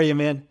 Ed, how are you,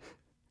 man?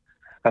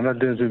 I'm not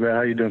doing too bad.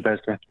 How you doing,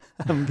 Pastor?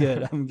 I'm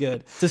good.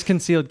 It's just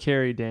concealed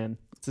carry, Dan.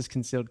 It's just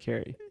concealed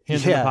carry.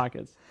 Hands in the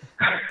pockets.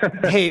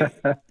 Hey,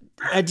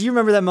 do you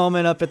remember that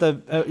moment up at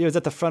it was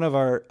at the front of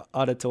our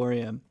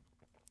auditorium,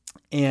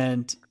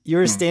 and you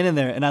were standing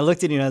there, and I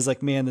looked at you and I was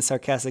like, man, the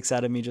sarcastic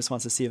side of me just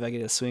wants to see if I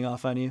get a swing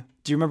off on you.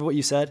 Do you remember what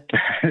you said?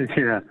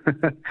 Yeah.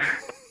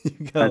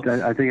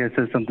 I think I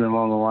said something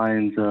along the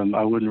lines,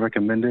 I wouldn't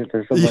recommend it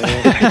or something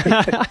like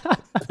that.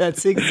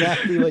 That's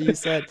exactly what you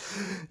said.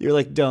 You're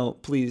like,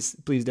 please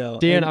don't.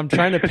 Dan, I'm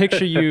trying to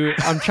picture you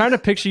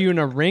in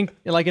a ring,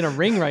 like in a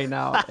ring right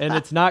now, and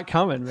it's not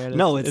coming, man.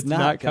 It's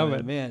not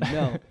coming, man.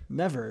 No,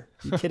 never.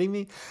 You kidding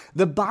me?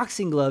 The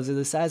boxing gloves are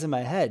the size of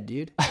my head,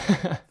 dude.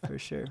 For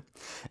sure.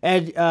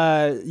 And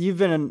you've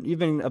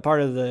been a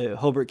part of the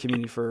Hobart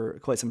community for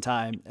quite some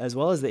time, as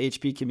well as the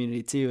HP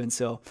community too. And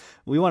so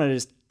we want to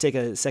just take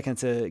a second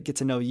to get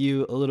to know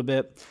you a little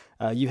bit.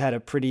 You had a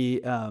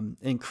pretty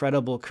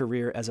incredible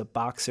career as a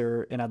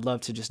boxer, and I'd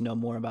love to just know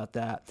more about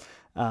that.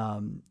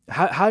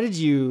 How did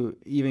you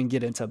even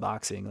get into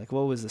boxing? Like,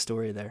 what was the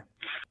story there?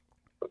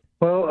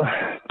 Well,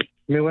 I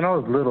mean, when I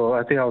was little,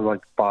 I think I was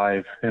like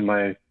 5, and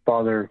my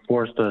father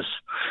forced us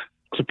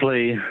to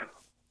play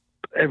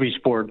every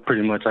sport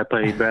pretty much. I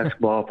played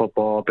basketball,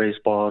 football,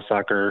 baseball,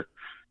 soccer,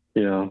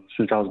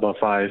 since I was about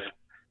 5.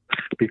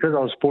 Because I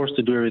was forced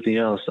to do everything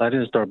else, I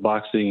didn't start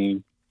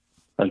boxing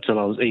until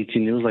I was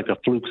 18. It was like a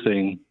fluke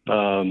thing.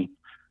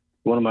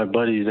 one of my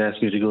buddies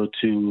asked me to go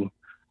to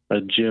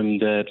a gym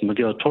that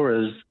Miguel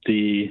Torres,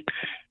 he's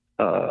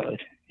a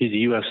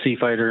UFC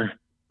fighter.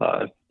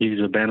 He's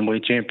a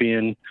bantamweight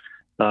champion,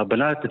 but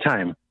not at the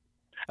time.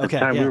 At the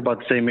time, we were about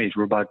the same age.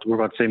 We're about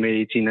the same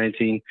age, 18,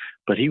 19.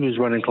 But he was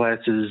running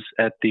classes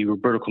at the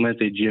Roberto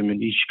Clemente gym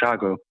in East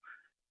Chicago.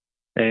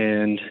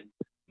 And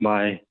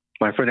my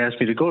friend asked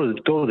me to go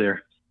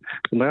there.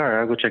 I'm like, all right,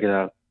 I'll go check it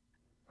out.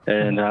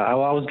 And I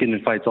was getting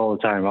in fights all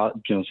the time.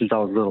 Since I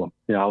was little,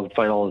 I would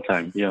fight all the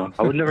time.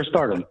 I would never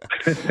start them.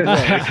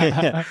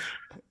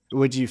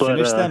 Would you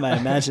finish them? I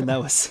imagine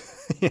that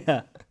was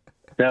Yeah,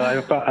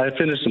 I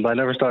finished them, but I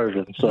never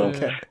started them. So,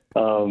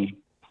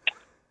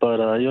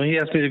 he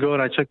asked me to go,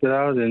 and I checked it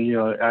out, and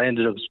I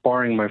ended up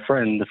sparring my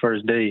friend the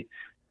first day,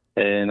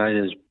 and I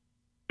just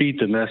beat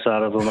the mess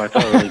out of him. I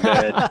felt really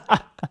bad.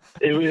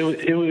 It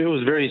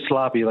was very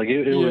sloppy. Like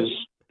it was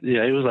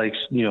like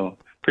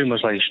pretty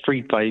much like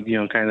street fight,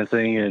 kind of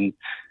thing. And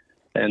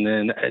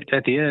then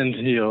at the end,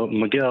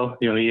 Miguel,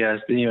 he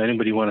asked,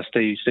 anybody want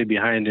to stay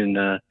behind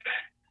and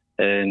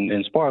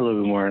spar a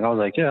little bit more? And I was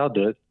like, yeah, I'll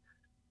do it.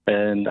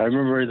 And I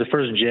remember the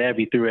first jab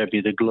he threw at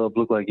me, the glove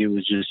looked like it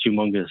was just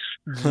humongous.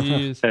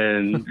 Jeez.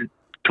 And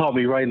caught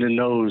me right in the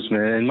nose,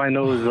 man. And my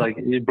nose, like,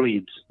 it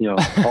bleeds,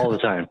 all the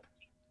time.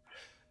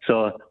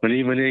 So when he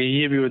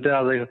hit me with that,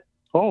 I was like,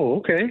 oh,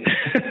 okay.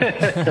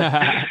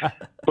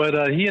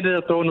 But he ended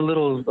up throwing a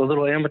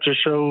little amateur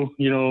show,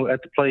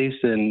 at the place.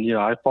 And,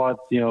 I fought,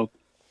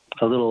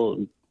 a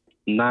little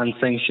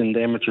non-sanctioned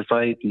amateur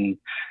fight. And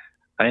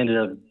I ended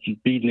up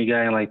beating the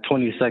guy in like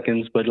 20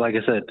 seconds. But like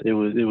I said, it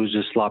was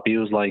just sloppy. It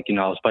was like, I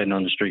was fighting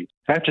on the street.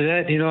 After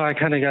that, I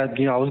kind of got,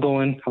 I was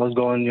going,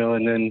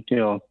 and then,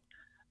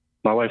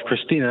 my wife,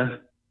 Christina,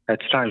 at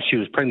the time, she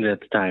was pregnant at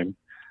the time.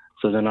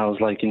 So then I was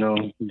like,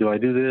 do I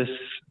do this?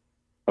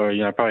 Or,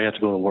 I probably have to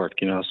go to work,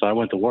 So I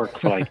went to work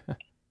for like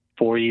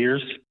 4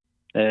 years.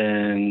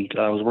 And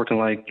I was working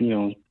like,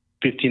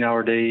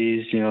 15-hour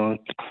days, to,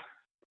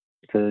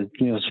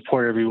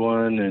 support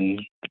everyone and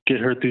get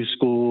her through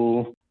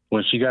school.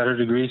 When she got her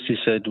degree, she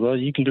said, well,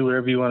 you can do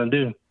whatever you want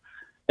to do.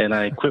 And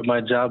I quit my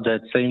job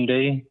that same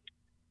day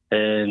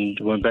and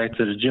went back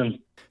to the gym.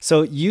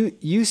 So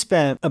you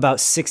spent about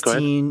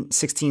 16,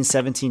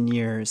 17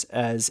 years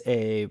as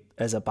a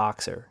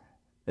boxer.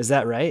 Is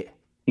that right?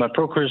 My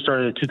pro career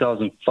started in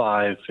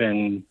 2005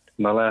 and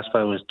my last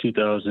fight was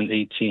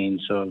 2018.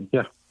 So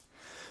yeah.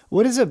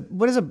 What is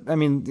I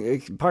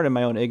mean, pardon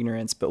my own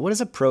ignorance, but what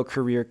does a pro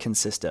career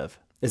consist of?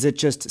 Is it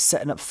just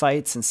setting up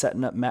fights and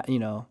setting up,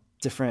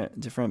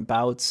 different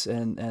bouts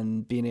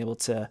and being able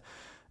to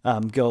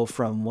go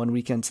from one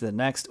weekend to the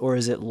next, or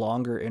is it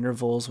longer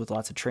intervals with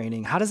lots of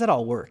training? How does that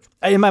all work?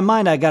 In my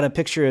mind, I got a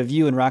picture of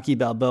you and Rocky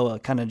Balboa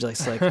kind of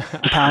just like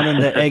pounding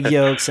the egg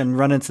yolks and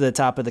running to the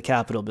top of the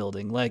Capitol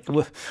building. Like,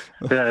 like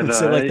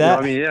that?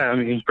 I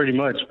mean, pretty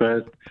much,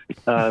 but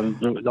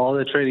all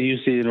the training you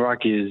see in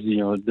Rocky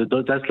is,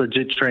 that's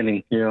legit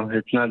training.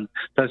 It's not,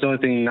 that's the only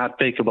thing not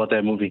fake about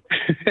that movie.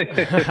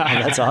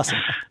 That's awesome.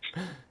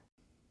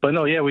 But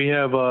no, yeah, we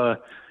have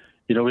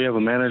we have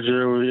a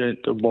manager.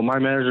 Well, my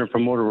manager and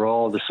promoter were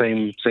all the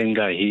same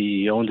guy.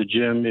 He owned a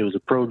gym. It was a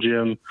pro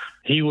gym.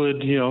 He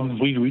would,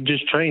 we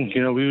just train.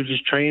 We would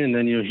just train, and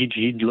then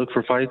he'd look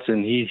for fights,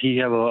 and he'd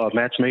have a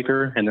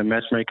matchmaker, and the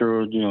matchmaker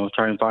would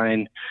try and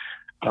find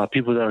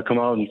people that would come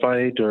out and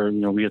fight, or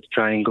we had to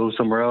try and go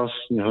somewhere else.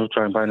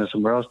 Try and find us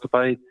somewhere else to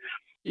fight.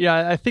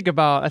 Yeah, I think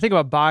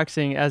about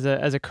boxing as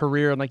a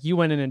career, and like you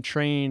went in and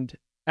trained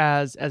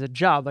as a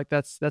job. Like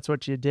that's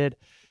what you did.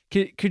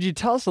 Could you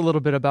tell us a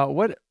little bit about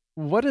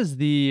what is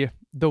the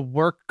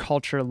work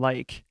culture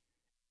like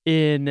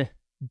in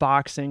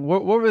boxing?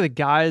 What were the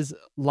guys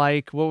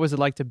like? What was it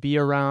like to be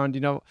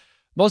around?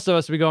 Most of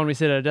us, we go and we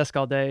sit at a desk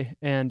all day,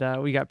 and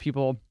we got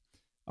people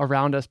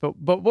around us. But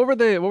what were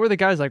the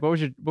guys like? What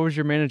was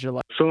your manager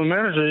like? So my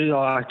manager,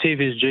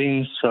 Octavius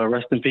James,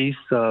 rest in peace.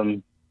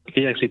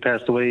 He actually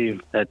passed away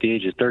at the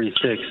age of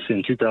 36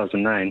 in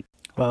 2009.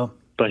 Wow.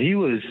 But he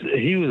was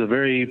a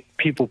very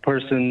people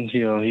person.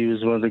 He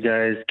was one of the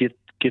guys get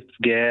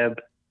gab.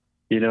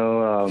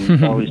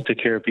 Always took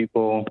care of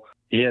people.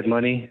 He had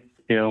money,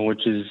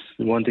 which is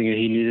one thing that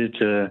he needed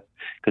to,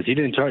 because he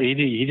didn't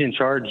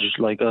charge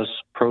like us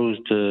pros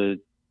to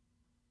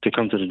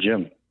come to the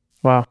gym.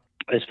 Wow.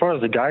 As far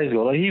as the guys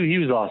go, he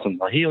was awesome.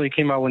 He only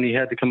came out when he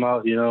had to come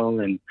out,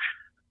 and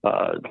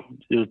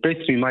it was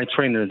basically my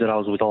trainer that I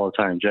was with all the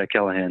time, Jack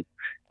Callahan.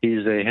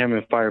 He's a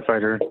Hammond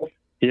firefighter.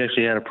 He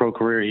actually had a pro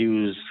career. He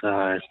was,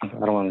 I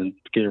don't want to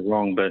get it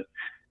wrong, but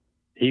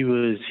he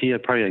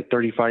had probably like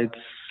 30 fights,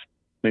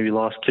 maybe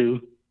lost 2.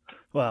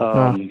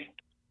 Wow.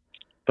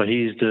 But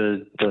he's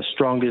the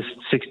strongest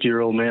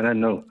 60-year-old man I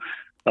know.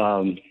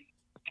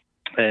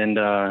 And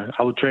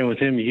I would train with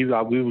him. We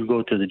would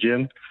go to the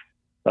gym.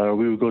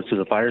 We would go to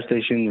the fire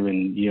station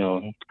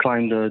and,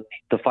 climb the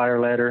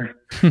fire ladder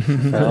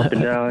up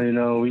and down.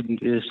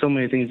 There's so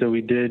many things that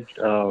we did.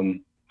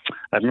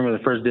 I remember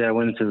the first day I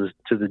went into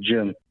the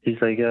gym. He's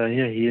like,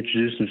 he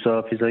introduced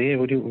himself. He's like, hey,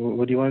 what do you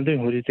want to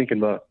do? What are you thinking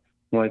about?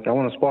 I'm like, I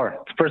want to spar.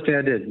 It's the first thing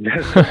I did.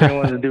 That's the first thing I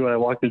wanted to do when I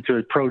walked into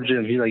a pro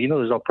gym. He's like,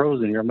 there's all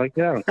pros in here. I'm like,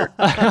 yeah, I don't care.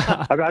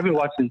 I've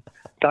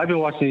been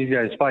watching these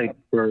guys fight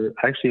for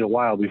actually a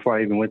while before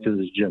I even went to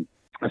this gym.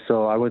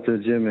 So I went to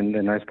the gym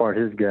and I sparred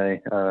his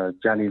guy,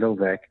 Johnny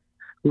Novak,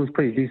 who was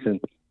pretty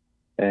decent.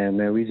 And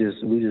man, we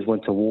just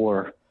went to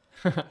war.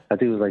 I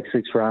think it was like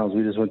 6 rounds.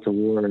 We just went to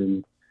war,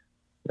 and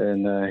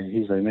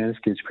he's like, man, this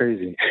kid's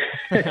crazy.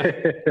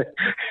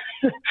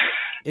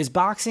 Is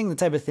boxing the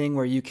type of thing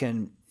where you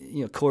can,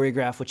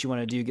 choreograph what you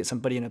want to do, get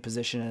somebody in a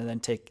position, and then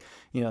take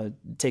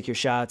your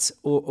shots,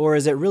 or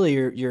is it really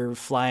you're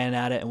flying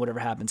at it and whatever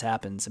happens?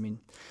 I mean,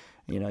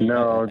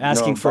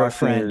 asking for a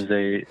friend.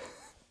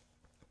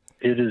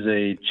 It is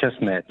a chess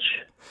match.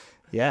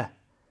 Yeah.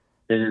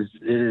 It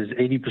is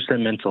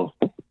 80% mental.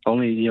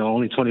 Only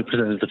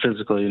 20% is the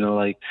physical.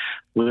 Like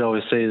we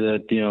always say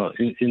that,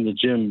 in the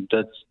gym,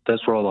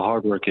 that's where all the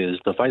hard work is.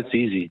 The fight's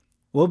easy.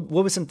 What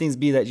would some things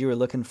be that you were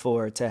looking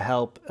for to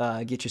help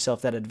get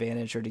yourself that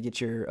advantage, or to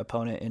get your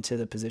opponent into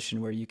the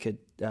position where you could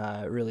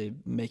really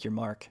make your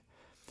mark?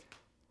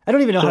 I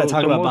don't even know how to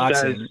talk about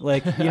boxing.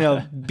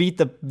 Guys, beat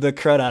the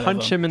crud out of him.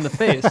 Punch him in the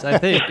face, I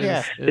think.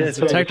 It's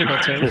a technical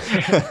term.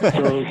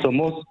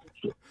 So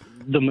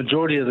the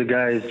majority of the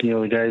guys,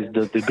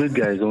 the good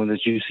guys, the ones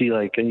that you see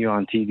like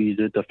on TV,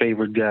 the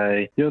favorite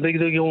guy, they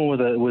go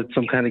in with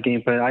some kind of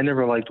game plan. I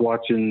never liked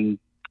watching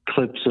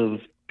clips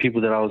of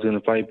people that I was going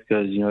to fight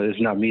because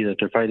it's not me that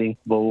they're fighting.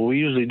 But what we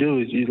usually do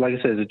is, like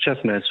I said, it's a chess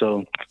match.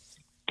 So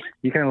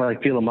you kind of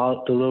like feel them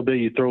out a little bit.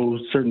 You throw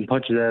certain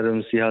punches at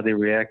them, see how they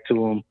react to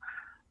them.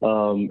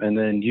 And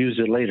then use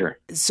it later.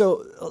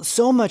 So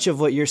much of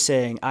what you're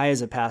saying, I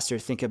as a pastor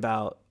think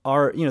about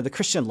the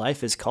Christian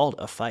life is called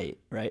a fight,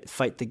 right?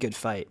 Fight the good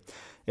fight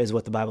is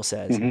what the Bible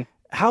says. Mm-hmm.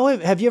 How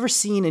have you ever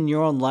seen in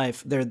your own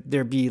life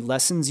there be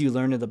lessons you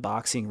learned in the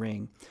boxing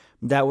ring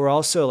that were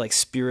also like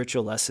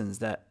spiritual lessons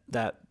that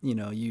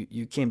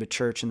you came to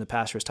church and the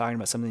pastor was talking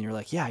about something and you're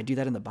like, yeah, I do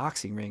that in the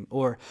boxing ring,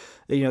 or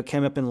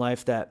came up in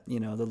life that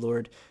the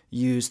Lord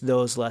used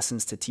those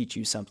lessons to teach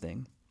you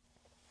something?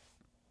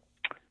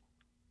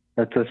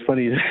 That's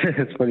funny.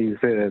 It's funny you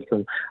say that.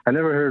 So I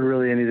never heard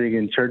really anything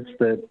in church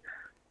that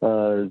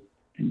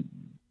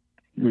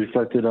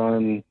reflected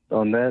on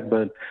that.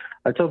 But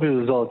I tell people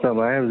this all the time.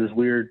 I have this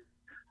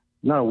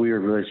not a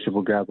weird relationship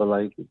with God, but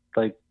like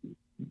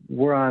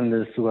we're on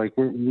this, like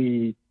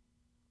we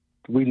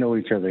know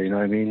each other. You know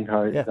what I mean?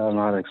 I don't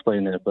know how to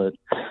explain that, but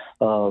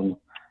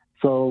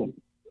so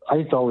I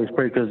used to always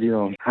pray because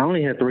I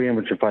only had 3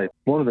 amateur fights.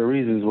 One of the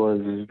reasons was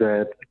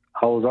that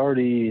I was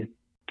already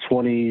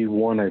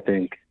 21, I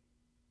think,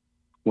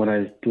 when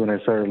I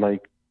started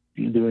like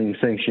doing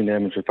sanctioned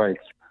amateur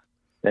fights.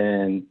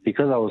 And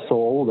because I was so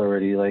old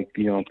already,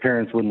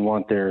 parents wouldn't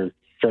want their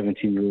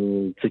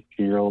 17-year-old,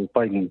 16-year-old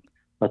fighting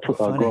a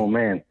grown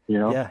man,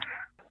 Yeah.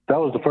 That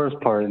was the first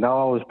part. And now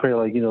I always pray,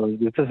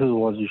 if this is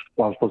what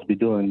I'm supposed to be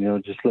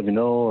doing, just let me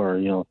know. Or,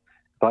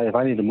 if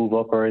I need to move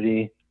up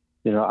already,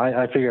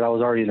 I figured I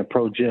was already in a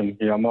pro gym.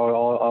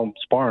 I'm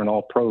sparring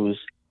all pros.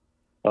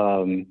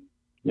 It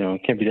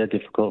can't be that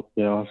difficult,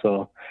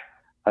 so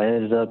I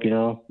ended up,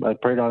 I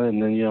prayed on it,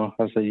 and then,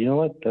 I said, you know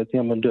what, I think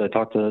I'm going to do it. I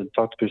talked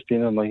to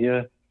Christina. I'm like,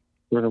 yeah,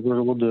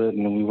 we'll do it.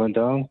 And then we went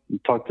down, we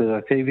talked to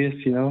Octavius,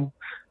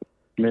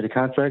 made a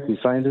contract, we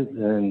signed it,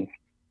 and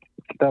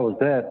that was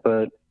that.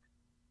 But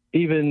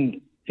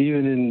even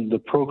in the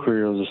pro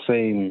career, it was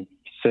the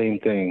same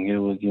thing. It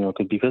was,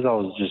 because I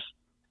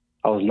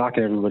was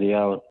knocking everybody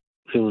out.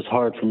 It was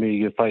hard for me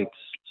to get fights.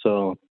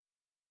 So,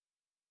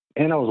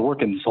 and I was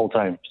working this whole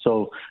time.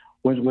 So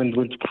when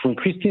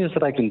Christina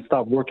said I can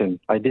stop working,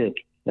 I did.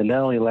 And that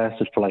only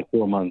lasted for like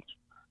 4 months.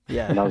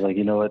 Yeah. And I was like,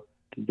 you know what,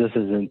 this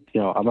isn't,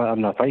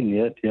 I'm not fighting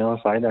yet, so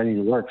I need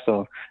to work.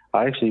 So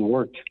I actually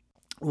worked.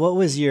 What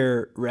was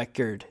your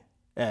record,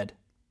 Ed?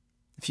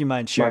 If you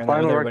mind sharing. My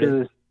final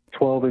record is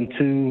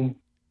 12-2,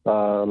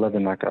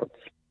 11 knockouts.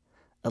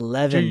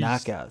 11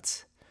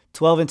 knockouts.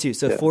 12-2,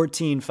 so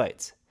 14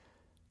 fights.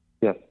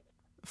 Yeah.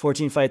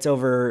 14 fights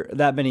over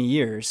that many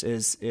years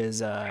is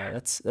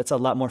that's a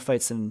lot more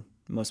fights than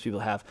most people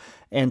have.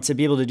 And to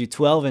be able to do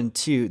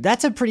 12-2,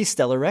 that's a pretty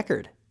stellar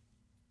record.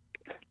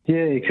 Yeah,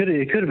 it could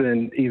have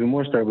been even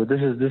more stellar, but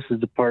this is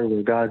the part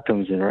where God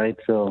comes in, right?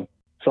 So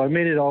I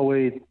made it all the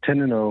way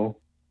 10-0,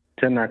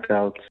 10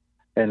 knockouts,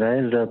 and I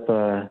ended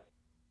up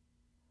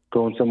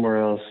going somewhere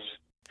else.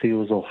 I think it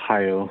was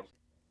Ohio.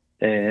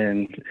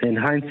 And in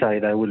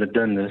hindsight, I would have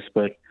done this,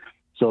 but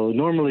so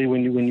normally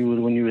when you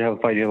would have a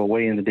fight, you have a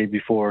weigh-in the day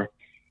before.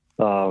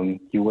 You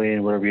weigh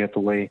in whatever you have to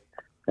weigh,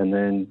 and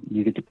then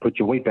you get to put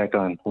your weight back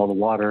on, all the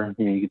water.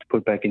 You get to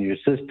put back in your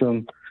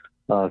system,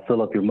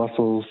 fill up your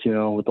muscles,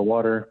 with the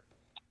water.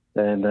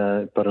 And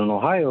but in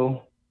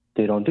Ohio,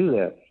 they don't do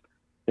that.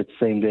 It's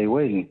same day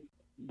weighing.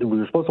 We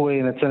were supposed to weigh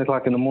in at 10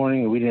 o'clock in the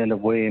morning, and we didn't end up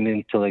weighing in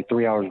until like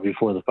 3 hours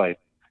before the fight.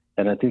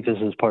 And I think this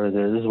is part of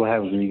this is what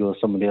happens when you go to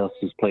somebody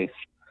else's place.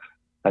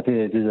 I think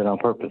they did that on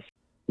purpose.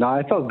 Now,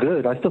 I felt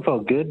good. I still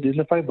felt good in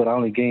the fight, but I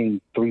only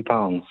gained 3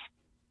 pounds.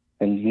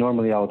 And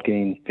normally I would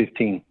gain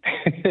 15.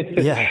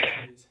 Yeah.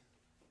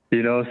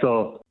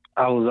 So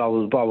I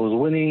was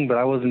winning, but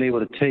I wasn't able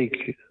to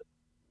take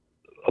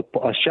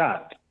a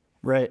shot.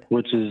 Right.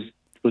 Which is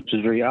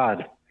very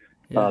odd.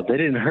 Yeah. They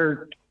didn't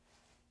hurt,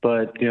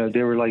 but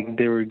they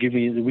were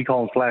giving me, we call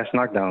them flash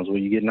knockdowns, where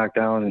you get knocked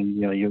down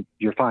and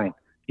you're fine.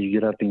 You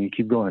get up and you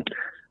keep going.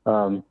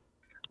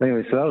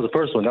 Anyway, so that was the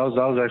first one. That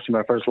was actually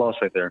my first loss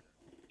right there.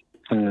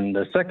 And then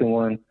the second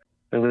one,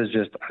 it was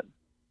just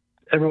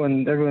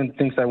everyone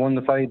thinks I won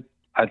the fight.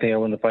 I think I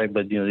won the fight,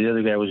 but the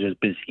other guy was just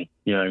busy.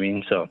 You know what I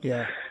mean? So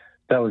yeah,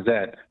 that was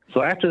that.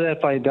 So after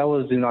that fight, that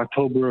was in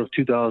October of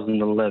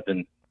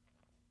 2011.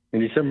 In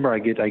December, I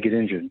get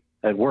injured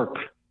at work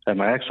at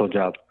my actual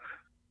job.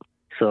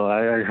 So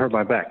I hurt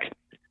my back.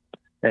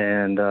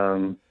 And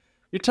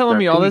you're telling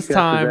me all this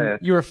time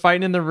you were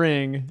fighting in the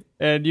ring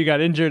and you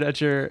got injured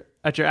at your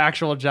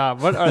actual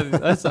job. What are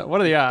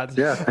the odds?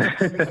 Yeah.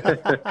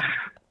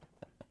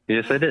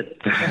 Yes, I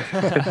did.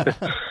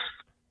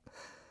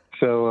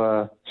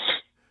 So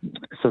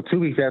 2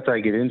 weeks after I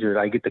get injured,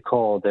 I get the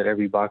call that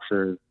every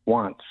boxer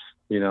wants,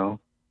 to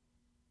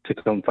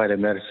come fight at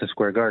Madison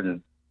Square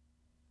Garden.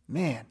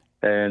 Man.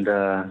 And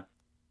I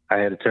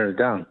had to turn it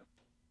down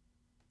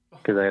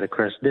because I had a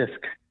crushed disc.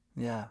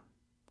 Yeah.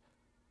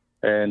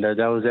 And that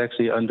was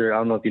actually under, I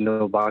don't know if you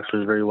know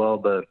boxers very well,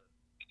 but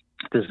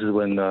this is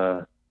when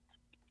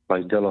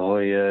like De La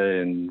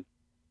Hoya and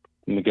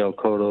Miguel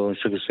Cotto and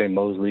Sugar Ray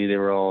Mosley, they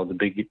were all the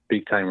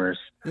big timers.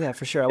 Yeah,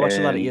 for sure. I watched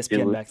a lot of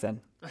ESPN back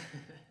then.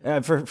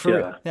 For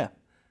real. Yeah.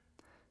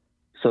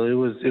 So it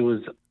was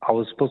I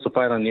was supposed to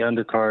fight on the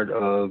undercard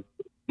of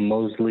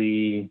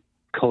Mosley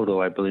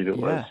Cotto, I believe it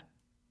was.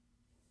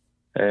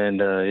 And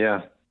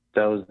that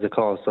was the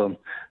call. So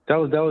that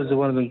was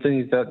one of them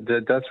things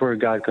that's where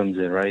God comes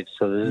in, right?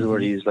 So this is where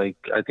he's like,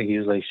 I think he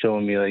was like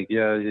showing me like,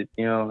 yeah,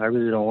 I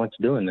really don't want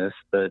you doing this,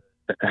 but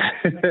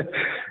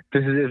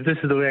this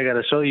is the way I got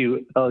to show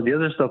you. The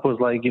other stuff was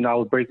like, I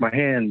would break my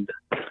hand,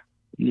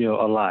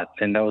 a lot,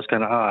 and that was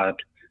kind of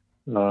odd.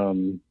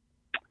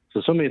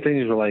 So many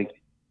things were like,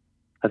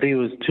 I think it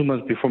was 2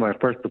 months before my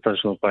first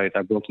professional fight,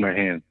 I broke my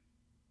hand,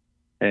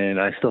 and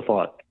I still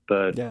fought,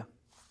 but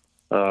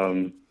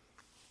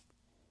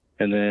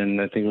and then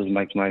I think it was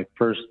like my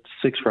first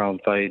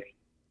 6-round fight,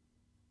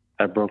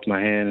 I broke my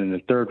hand in the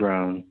 3rd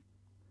round,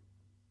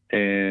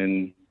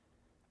 and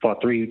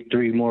fought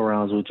three more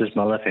rounds with just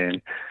my left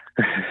hand.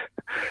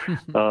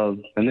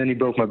 And then he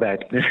broke my back.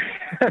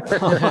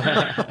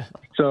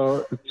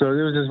 So it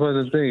was just one of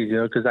those things,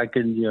 because I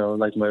couldn't,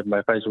 like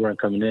my fights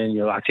weren't coming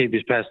in.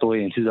 Octavius passed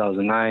away in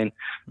 2009,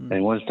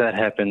 and once that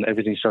happened,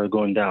 everything started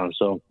going down.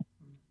 So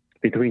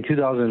between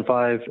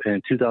 2005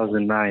 and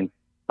 2009,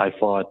 I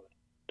fought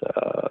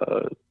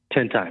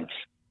 10 times.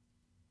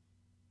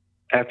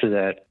 After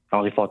that, I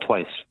only fought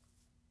twice.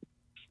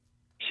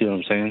 See what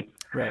I'm saying?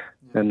 Right.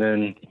 And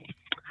then,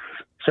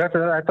 so after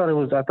that, I thought it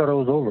was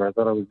over. I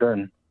thought I was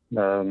done.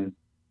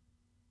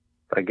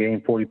 I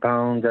gained 40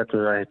 pounds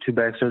after I had 2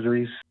 back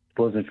surgeries.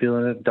 Wasn't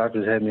feeling it.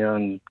 Doctors had me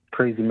on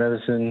crazy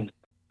medicine.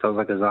 I was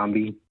like a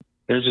zombie.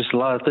 There's just a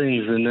lot of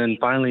things. And then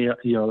finally,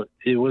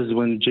 it was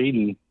when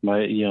Jaden,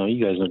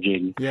 you guys know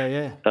Jaden.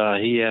 Yeah.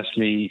 He asked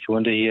me,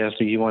 one day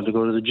he wanted to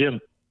go to the gym.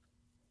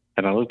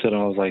 And I looked at him,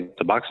 I was like,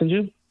 the boxing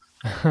gym?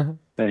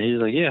 And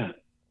he's like, yeah.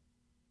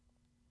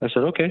 I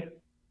said, okay.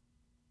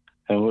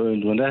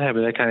 And when that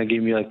happened, that kind of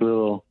gave me like a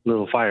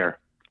little fire.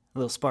 A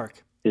little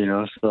spark.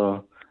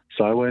 So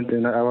I went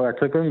and I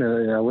took him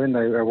and I went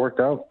and I worked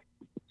out.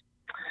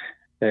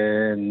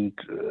 And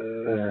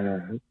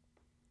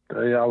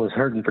I was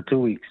hurting for 2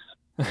 weeks.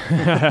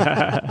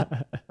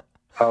 I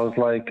was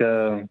like,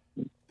 so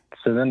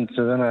then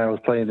I was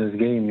playing this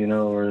game,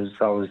 where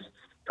I was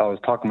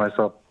talking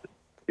myself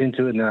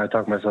into it, and then I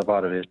talk myself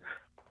out of it.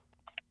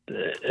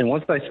 And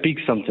once I speak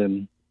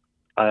something,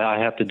 I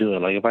have to do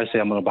it. Like if I say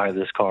I'm going to buy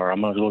this car,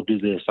 I'm going to go do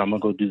this, I'm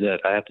going to go do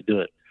that, I have to do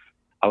it.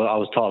 I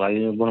was taught.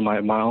 One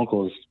of my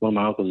uncles is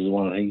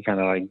one. He kind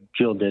of like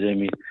drilled it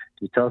in me.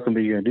 You tell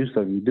somebody you're going to do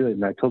something, you do it.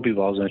 And I told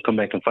people I was going to come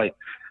back and fight.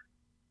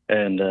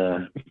 And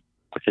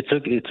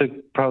it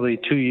took probably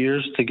 2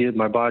 years to get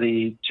my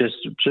body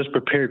just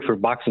prepared for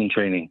boxing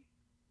training.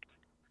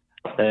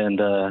 And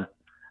then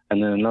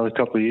another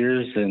couple of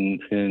years,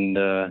 and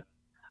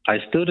I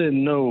still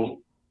didn't know.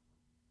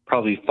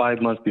 Probably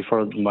 5 months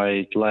before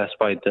my last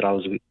fight that I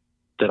was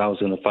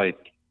going to fight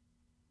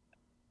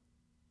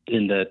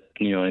in that,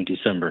 in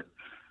December.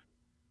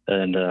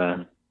 And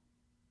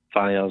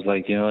finally I was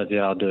like, yeah,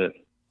 I'll do it.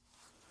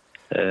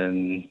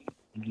 And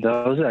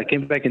that was it. I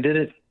came back and did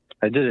it.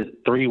 I did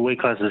it 3 weight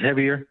classes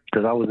heavier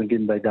because I wasn't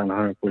getting back down to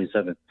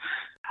 147.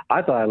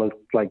 I thought I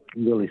looked like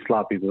really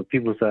sloppy, but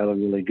people said I looked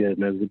really good.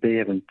 Man, they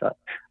haven't. I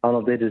don't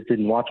know if they just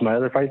didn't watch my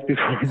other fights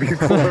before.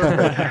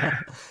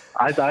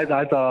 I thought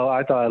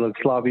I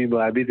looked sloppy, but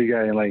I beat the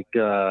guy in like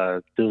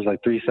there was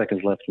like 3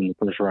 seconds left in the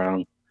first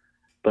round.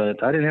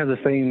 But I didn't have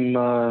the same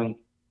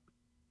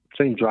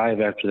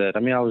drive after that. I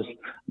mean, I was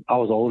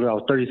older. I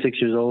was 36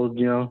 years old,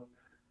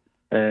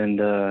 and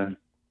I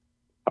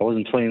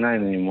wasn't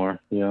 29 anymore,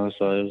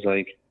 So it was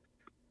like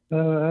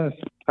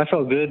I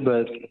felt good,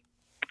 but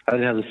I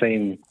didn't have the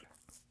same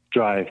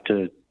drive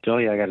to oh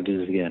yeah, I got to do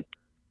this again.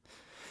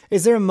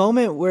 Is there a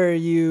moment where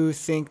you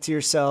think to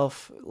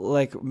yourself,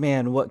 like,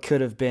 man, what could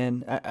have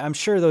been? I'm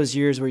sure those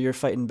years where you're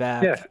fighting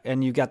back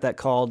and you got that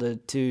call to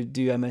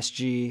do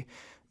MSG,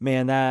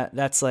 man,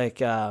 that's like,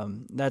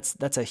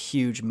 that's a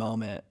huge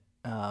moment.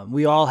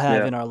 We all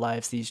have in our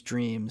lives these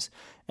dreams.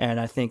 And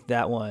I think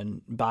that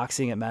one,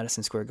 boxing at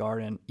Madison Square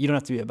Garden, you don't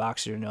have to be a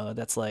boxer to know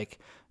that's like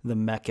the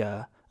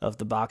mecca of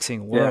the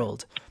boxing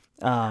world.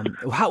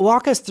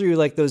 Walk us through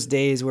like those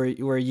days where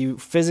you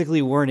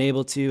physically weren't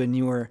able to, and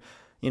you were,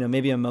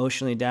 maybe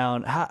emotionally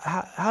down.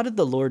 How did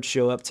the Lord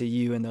show up to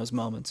you in those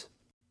moments?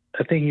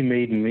 I think he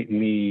made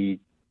me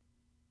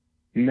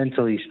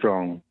mentally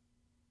strong.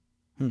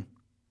 And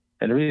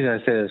the reason I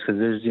say this,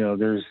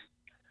 because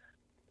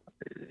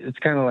it's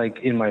kind of like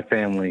in my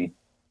family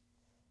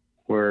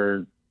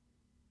where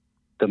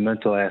the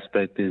mental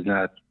aspect is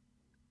not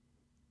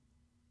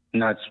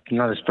as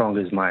strong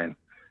as mine.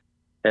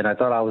 And I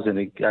thought I was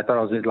in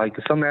like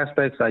some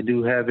aspects I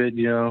do have it,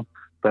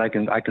 but I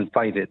can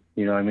fight it.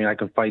 I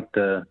can fight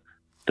the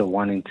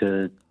wanting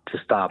to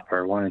stop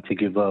or wanting to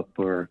give up,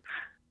 or,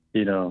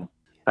 I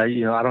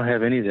don't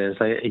have any of this.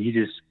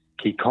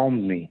 He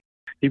calmed me.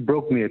 He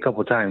broke me a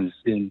couple of times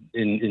in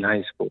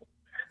high school.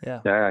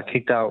 Yeah. I got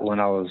kicked out when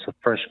I was a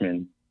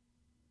freshman,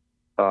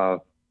 from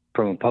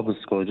a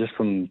public school, just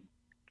from,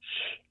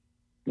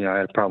 I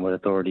had a problem with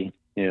authority,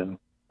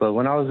 But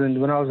when I was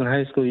in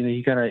high school,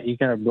 he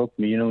kind of broke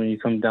me. When you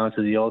come down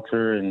to the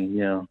altar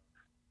and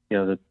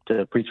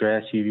the preacher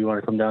asks you if you want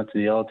to come down to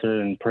the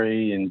altar and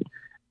pray, and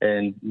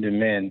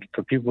man,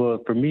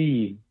 for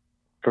me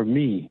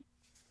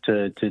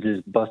to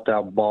just bust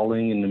out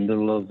bawling in the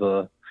middle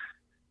of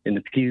in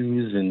the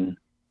pews and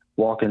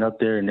walking up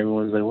there, and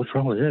everyone's like, "What's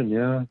wrong with him?"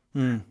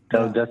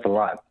 That's a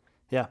lot.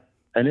 Yeah,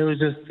 and it was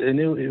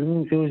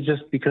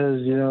just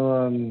because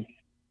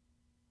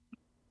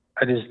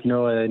I just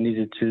know I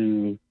needed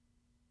to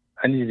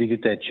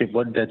get that chip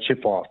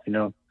off,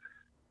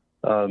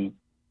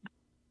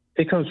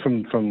 It comes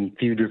from a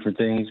few different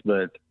things,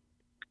 but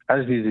I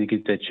just needed to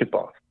get that chip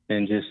off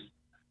and just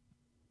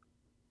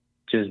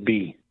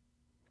be.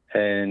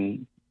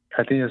 And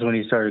I think that's when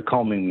he started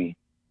calming me,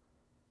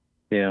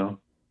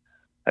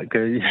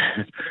 Because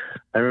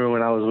I remember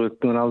when I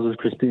was with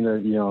Christina,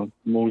 when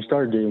we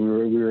started dating,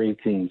 we were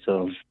 18,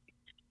 so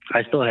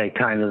I still had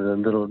kind of a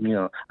little,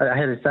 I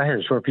had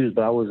a short fuse,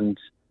 but I wasn't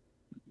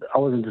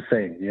the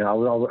same. I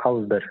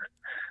was better.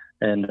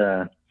 And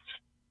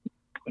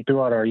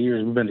throughout our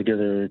years, we've been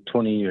together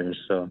 20 years.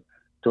 So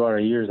throughout our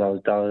years, I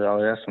would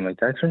ask him, like,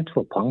 did I turn into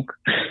a punk?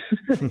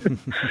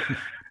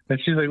 And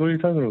she's like, what are you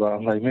talking about?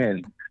 I'm like,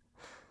 man,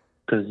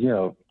 because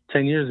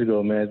 10 years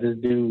ago, man, this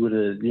dude would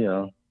have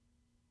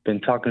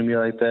been talking to me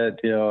like that,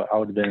 I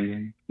would have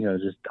been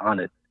just on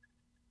it.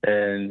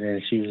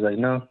 And she was like,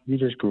 no, you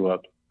just grew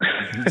up.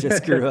 You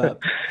just grew up.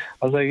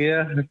 I was like,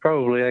 yeah,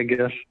 probably, I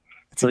guess.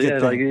 So yeah,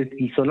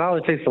 so now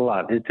it takes a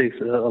lot. It takes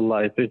a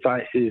lot. If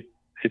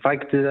I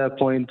get to that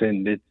point,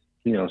 then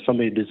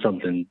somebody did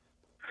something,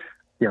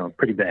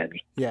 pretty bad.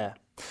 Yeah,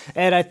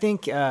 and I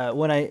think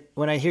when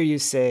I hear you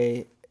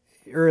say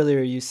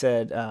earlier, you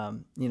said,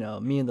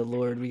 me and the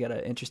Lord, we got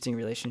an interesting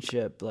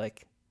relationship.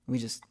 Like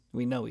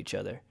we know each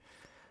other.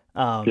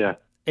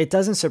 It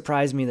doesn't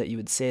surprise me that you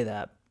would say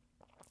that.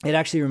 It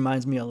actually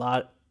reminds me a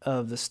lot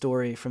of the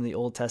story from the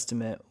Old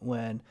Testament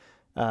when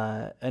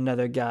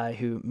another guy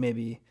who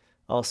maybe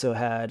also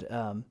had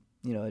a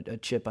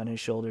chip on his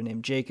shoulder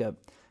named Jacob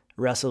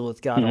wrestled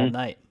with God all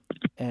night,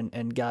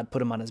 and God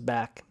put him on his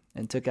back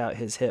and took out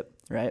his hip,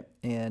 right?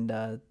 And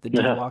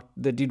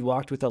the dude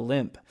walked with a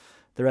limp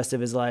the rest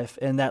of his life,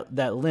 and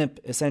that limp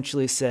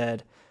essentially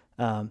said,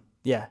 God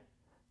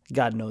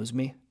knows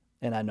me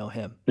and I know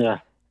him. Yeah.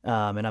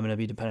 And I'm going to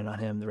be dependent on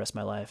him the rest of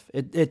my life.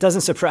 It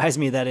doesn't surprise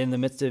me that in the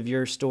midst of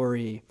your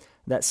story,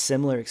 that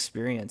similar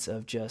experience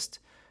of just,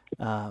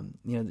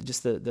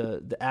 just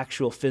the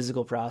actual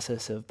physical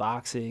process of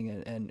boxing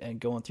and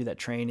going through that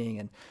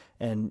training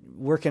and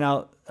working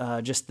out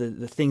just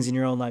the things in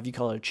your own life, you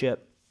call it a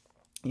chip,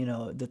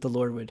 that the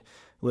Lord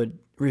would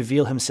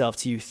reveal himself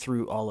to you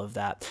through all of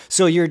that.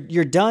 So you're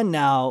done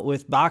now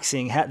with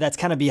boxing. That's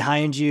kind of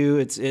behind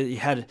you. You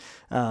had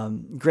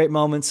great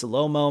moments,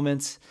 low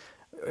moments.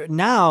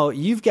 Now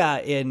you've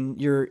got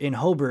you're in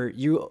Hobart,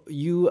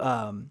 you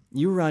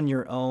run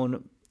your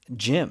own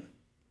gym.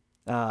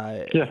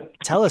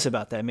 Tell us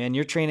about that, man.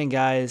 You're training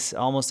guys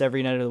almost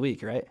every night of the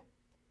week, right?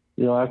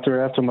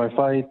 After my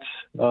fight,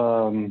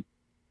 I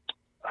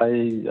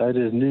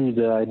just knew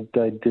that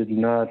I did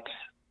not,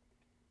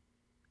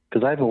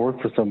 because I haven't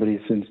worked for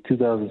somebody since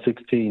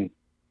 2016.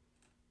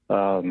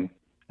 And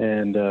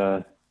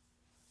I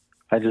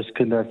just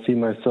could not see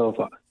myself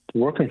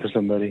working for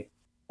somebody.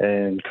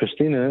 And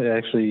Christina,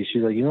 actually,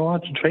 she's like, why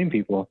don't you train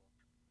people?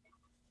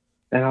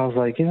 And I was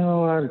like, I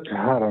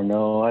don't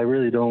know. I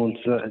really don't.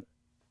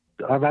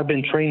 I've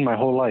been trained my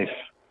whole life.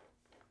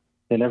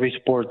 In every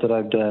sport that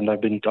I've done, I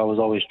was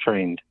always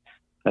trained.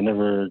 I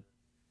never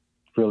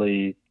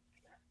really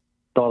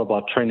thought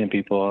about training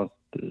people.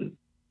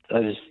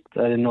 I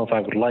didn't know if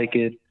I would like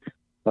it.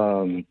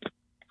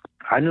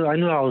 I I knew I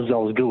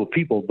was good with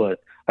people,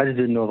 but I just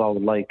didn't know if I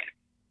would like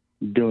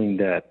doing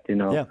that, you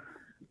know. Yeah.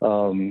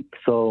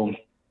 So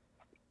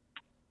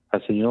I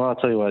said, you know, I'll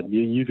tell you what,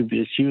 you could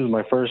be. She was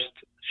my first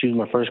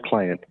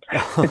client.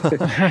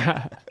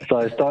 So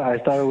I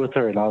started with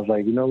her, and I was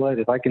like, you know what?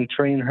 If I can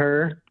train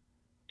her,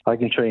 I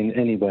can train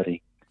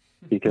anybody,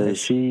 because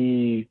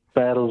she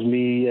battles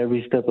me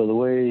every step of the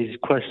way. She's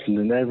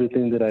questioning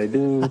everything that I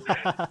do.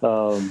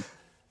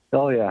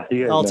 Oh yeah,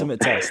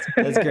 ultimate test.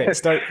 That's great.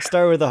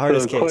 Start with the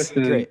hardest case.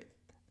 Great.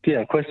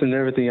 Yeah, questioning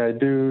everything I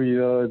do. You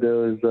know, there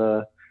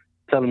was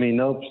telling me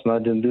nope, so I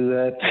didn't do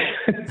that.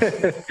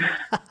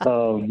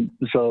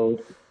 So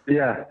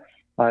yeah,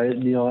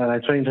 and I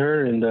trained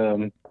her, and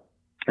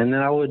then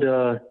I was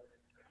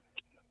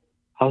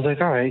like,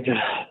 all right,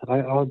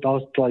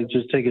 I'll like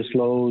just take it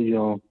slow, you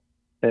know,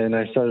 and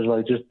I started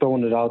like just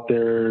throwing it out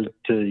there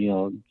to, you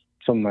know,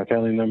 some of my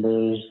family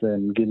members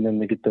and getting them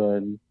to get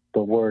the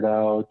word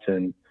out.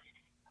 And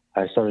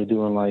I started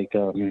doing like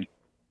I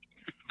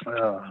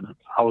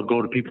would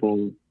go to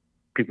people's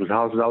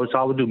houses.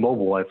 I would do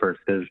mobile at first,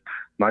 because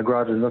my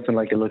garage is nothing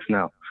like it looks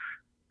now.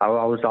 I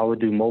would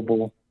do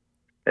mobile,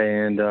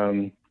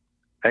 and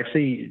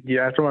actually,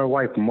 yeah, after my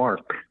wife,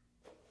 Mark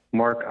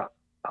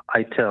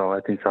Eitel,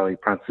 I think that's how he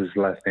pronounces his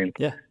last name.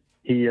 Yeah,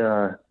 he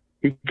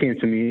came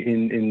to me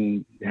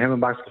in Hammond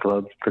Boxing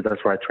Club, because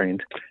that's where I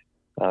trained.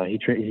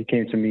 He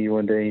came to me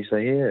one day. He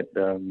said,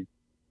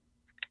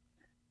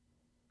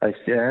 "Hey,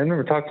 I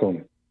never talked to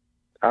him.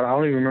 I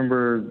don't even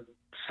remember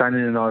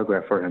signing an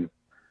autograph for him.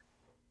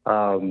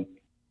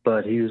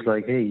 But he was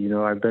like, hey, you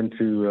know, I've been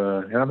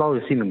to, and I've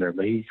always seen him there,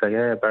 but he's like,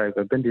 yeah, but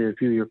I've been to a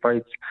few of your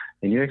fights,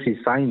 and you actually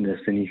signed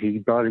this, and you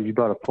brought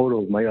a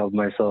photo of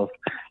myself.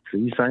 So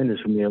you signed this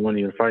for me at one of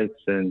your fights,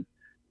 and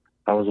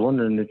I was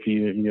wondering if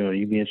you'd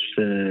be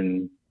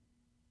interested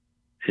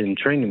in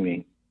training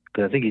me,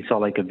 because I think he saw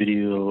like a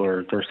video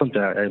or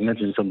something. I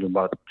mentioned something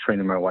about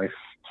training my wife.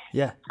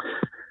 Yeah.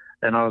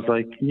 And I was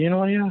like, you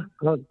know, yeah,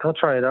 I'll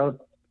try it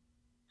out.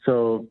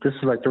 So this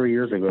is like 3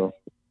 years ago,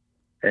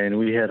 and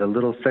we had a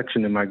little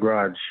section in my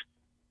garage.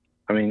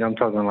 I mean, I'm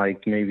talking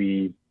like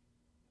maybe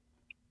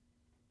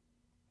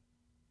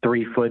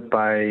 3 foot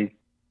by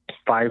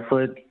 5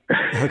 foot.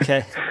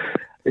 Okay.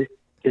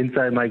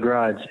 Inside my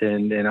garage,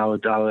 and I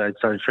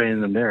started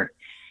training them there,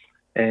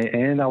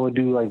 and I would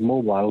do like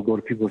mobile. I would go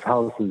to people's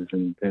houses,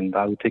 and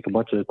I would take a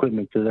bunch of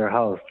equipment to their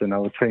house, and I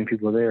would train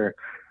people there.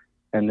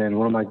 And then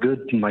one of my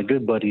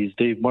good buddies,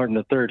 Dave Martin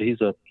III, he's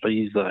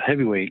a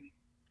heavyweight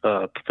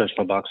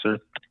professional boxer.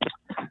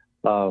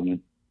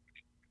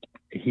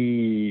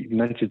 He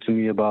mentioned to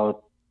me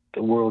about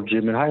the World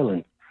Gym in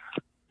Highland,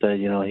 that,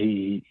 you know,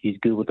 he's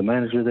good with the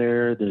manager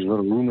there. There's a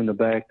little room in the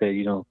back that,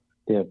 you know,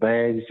 they have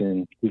bags,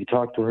 and we could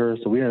talk to her.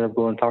 So we ended up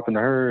going talking to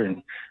her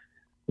and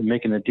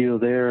making a deal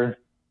there.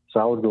 So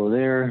I would go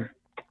there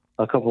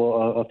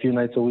a few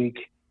nights a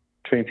week,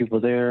 train people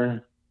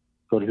there,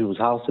 go to people's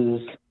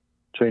houses,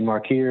 train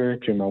Mark here,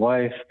 train my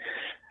wife.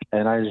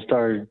 And I just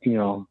started, you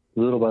know,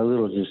 little by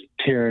little, just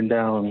tearing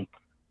down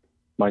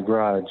my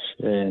garage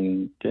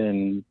and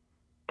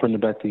putting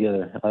it back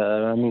together.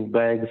 I moved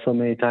bags so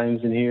many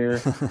times in here,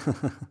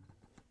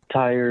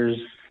 tires.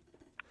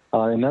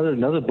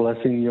 Another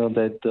blessing, you know,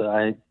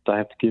 that I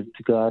have to give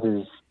to God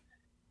is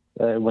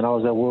when I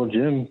was at World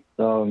Gym,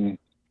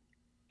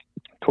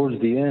 towards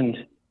the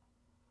end,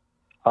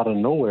 out of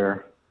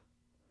nowhere,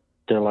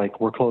 they're like,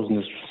 we're closing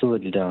this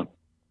facility down.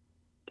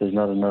 There's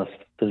not enough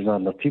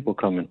people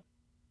coming.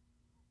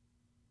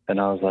 And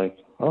I was like,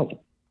 oh,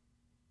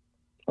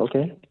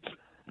 okay.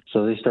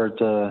 So they start,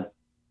 so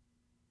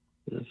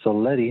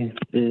Letty,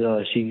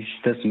 that's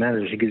the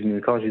manager, she gives me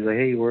a call. She's like,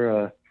 hey,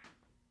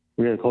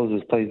 we gotta close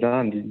this place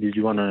down. Did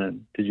you want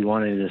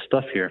any of this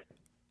stuff here?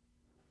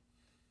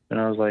 And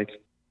I was like,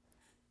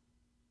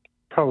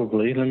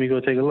 probably. Let me go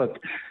take a look.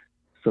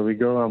 So we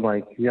go. I'm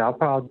like, yeah, I'll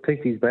probably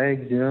take these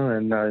bags, you know,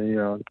 and you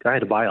know, I had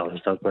to buy all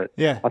this stuff, but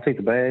yeah, I'll take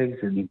the bags.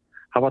 And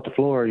how about the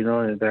floor, you know?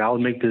 And I'll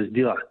make this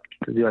deal.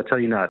 I tell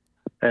you not.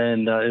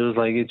 And it was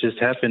like, it just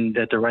happened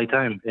at the right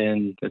time,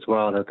 and it's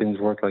wild how things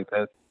work like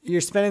that.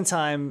 You're spending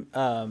time.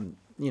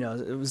 You know,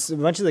 it was a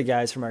bunch of the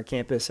guys from our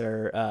campus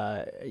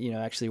are, you know,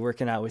 actually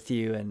working out with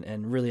you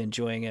and really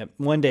enjoying it.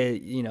 One day,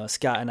 you know,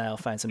 Scott and I will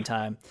find some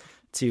time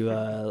to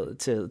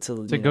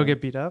go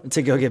get beat up.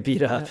 To go get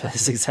beat up.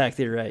 That's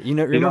exactly right. You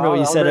know, remember what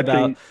you said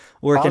about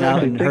working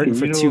out and hurting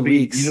for 2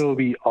 weeks. You know, it would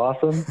be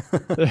awesome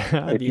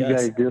if you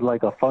guys did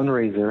like a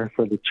fundraiser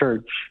for the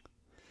church.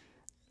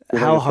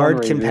 How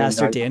hard can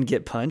Pastor Dan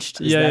get punched?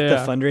 Is that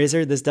the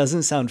fundraiser? This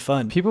doesn't sound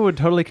fun. People would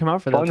totally come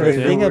out for that. The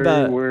thing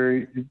about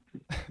we're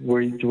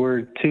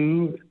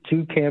two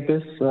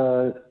campus.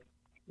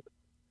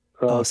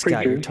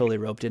 Scott, you're totally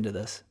roped into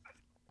this.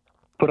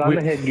 Put on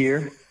the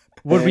headgear.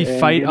 Would we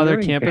fight other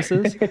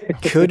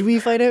campuses? Could we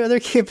fight other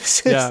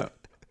campuses? Yeah.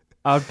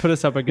 I would put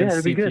us up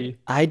against CP.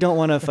 I don't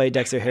want to fight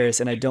Dexter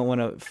Harris, and I don't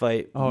want to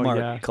fight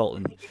Mark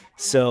Colton.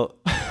 So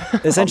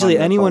essentially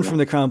anyone from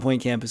the Crown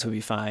Point campus would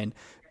be fine,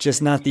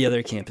 just not the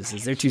other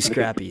campuses. They're too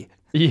scrappy.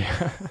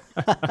 Yeah.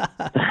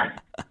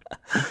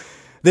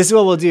 This is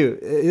what we'll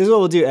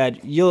do. Ed.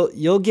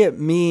 You'll get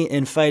me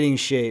in fighting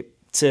shape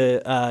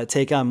to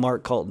take on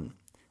Mark Colton.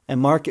 And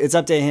Mark, it's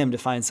up to him to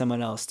find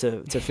someone else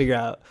to figure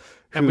out.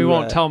 And we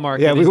won't tell Mark.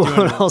 Yeah, we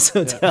won't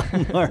also tell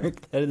Mark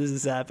that this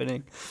is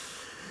happening.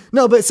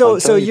 No, but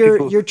so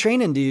you're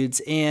training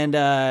dudes, and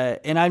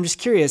I'm just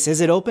curious, has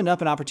it opened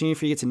up an opportunity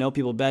for you to get to know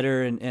people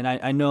better? And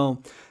I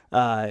know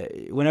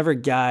whenever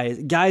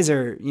guys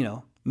are,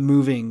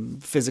 moving,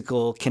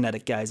 physical,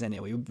 kinetic guys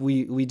anyway,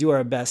 we do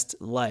our best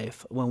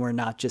life when we're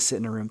not just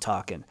sitting in a room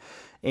talking.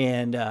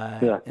 And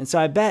so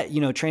I bet,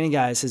 training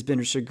guys has been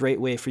just a great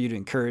way for you to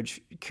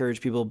encourage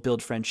people,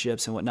 build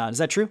friendships and whatnot. Is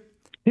that true?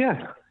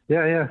 Yeah.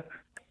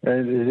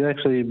 And it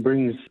actually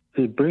brings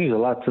a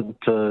lot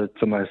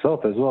to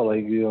myself as well.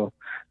 Like,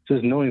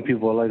 just knowing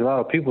people, like a lot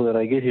of people that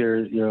I get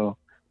here,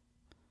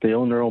 they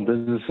own their own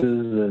businesses,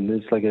 and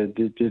it's like it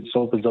just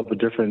opens up a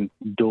different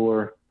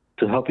door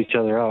to help each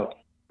other out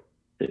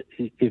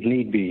if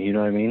need be. You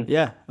know what I mean?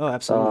 Yeah. Oh,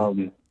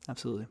 absolutely.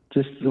 Absolutely.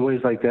 Just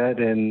ways like that.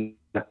 And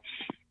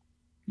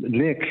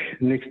Nick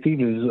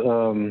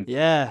Stevens.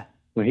 Yeah.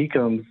 When he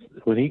comes,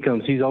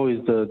 he's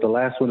always the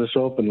last one to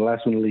show up and the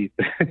last one to leave.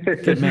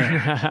 Good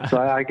man. So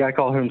I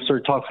call him Sir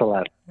Talks a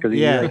lot because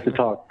he likes to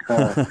talk.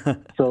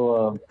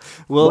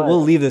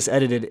 We'll leave this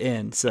edited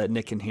in so that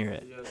Nick can hear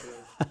it.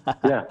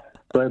 Yeah,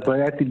 but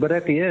at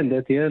the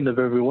end of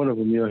every one of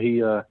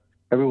them,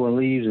 everyone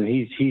leaves and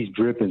he's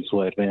dripping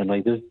sweat, man.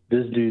 Like this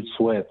dude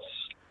sweats,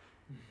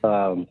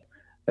 and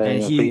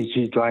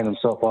he's drying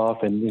himself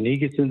off, and he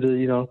gets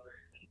into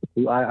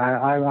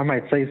I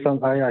might say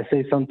something. I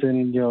say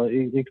something.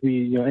 It could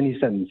be any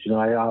sentence.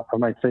 I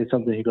might say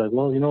something. He'd be like,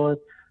 "Well, you know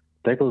what?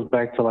 That goes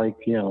back to like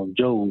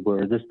Job,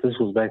 or this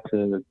goes back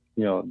to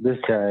this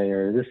guy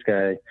or this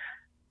guy,"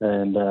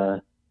 and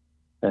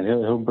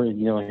he'll bring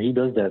he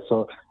does that.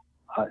 So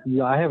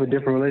I have a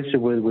different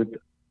relationship with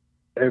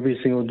every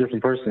single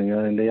different person,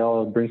 and they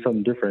all bring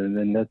something different.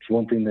 And that's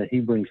one thing that he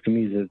brings to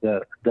me is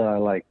that I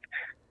like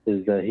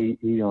is that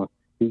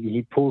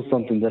he pulls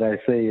something that I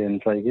say, and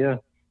it's like, yeah.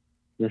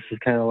 This is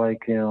kind of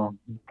like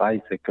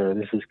Isaac, or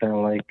this is kind of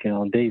like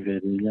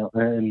David, and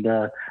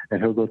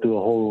he'll go through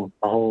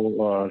a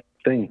whole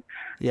thing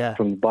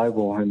from the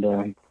Bible, and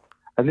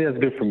I think that's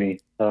good for me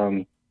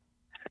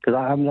because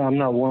I'm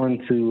not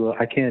one to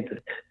I can't.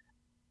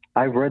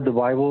 I've read the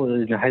Bible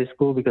in high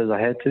school because I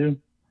had to.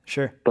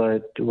 Sure.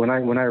 But when I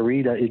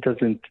read it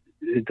doesn't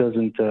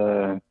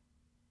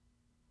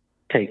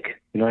take.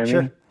 You know what I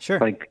mean? Sure.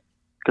 Like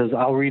because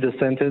I'll read a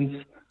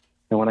sentence,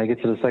 and when I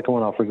get to the second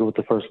one, I'll forget what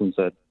the first one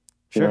said.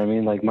 You know what I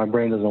mean? Like my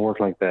brain doesn't work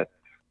like that.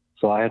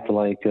 So I have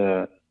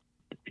to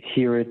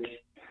hear it.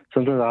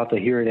 Sometimes I have to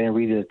hear it and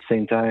read it at the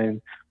same time.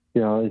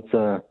 It's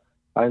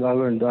I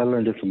learned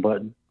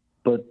different,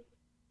 but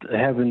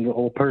having the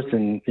whole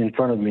person in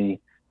front of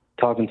me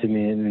talking to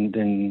me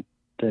and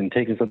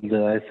taking something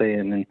that I say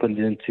and then putting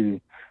it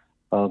into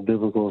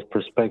biblical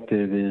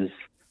perspective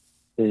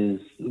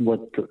is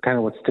what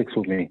sticks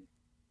with me.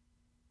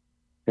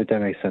 If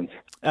that makes sense.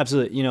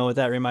 Absolutely. What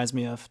that reminds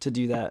me of, to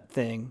do that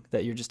thing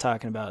that you're just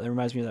talking about, it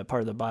reminds me of that part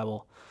of the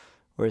Bible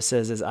where it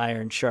says, as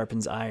iron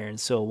sharpens iron,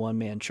 so one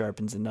man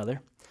sharpens another.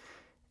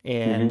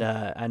 And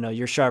I know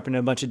you're sharpening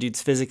a bunch of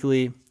dudes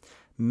physically,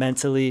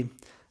 mentally,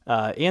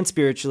 and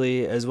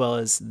spiritually, as well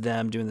as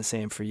them doing the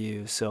same for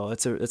you. So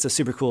it's a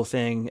super cool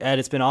thing. Ed,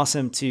 it's been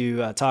awesome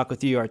to talk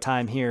with you. Our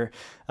time here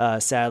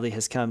sadly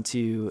has come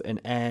to an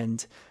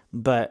end.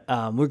 But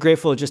we're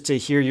grateful just to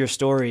hear your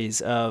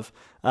stories of,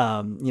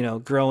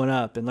 growing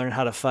up and learn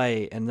how to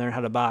fight and learn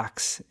how to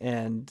box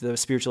and the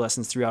spiritual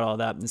lessons throughout all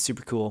that. It's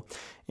super cool.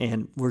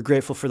 And we're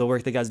grateful for the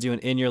work that God's doing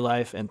in your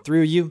life and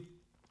through you.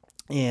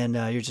 And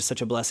you're just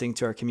such a blessing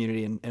to our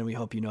community. And we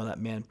hope you know that,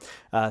 man.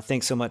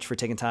 Thanks so much for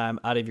taking time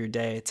out of your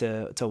day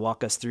to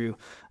walk us through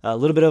a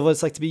little bit of what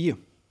it's like to be you.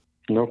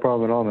 No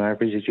problem at all, man. I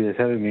appreciate you guys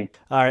having me.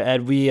 All right,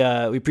 Ed, we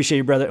appreciate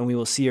you, brother, and we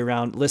will see you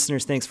around.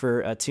 Listeners, thanks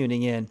for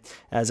tuning in.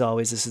 As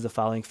always, this is the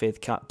Following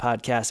Faith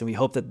podcast, and we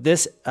hope that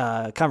this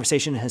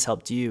conversation has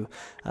helped you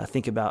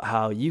think about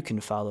how you can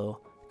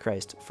follow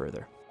Christ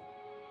further.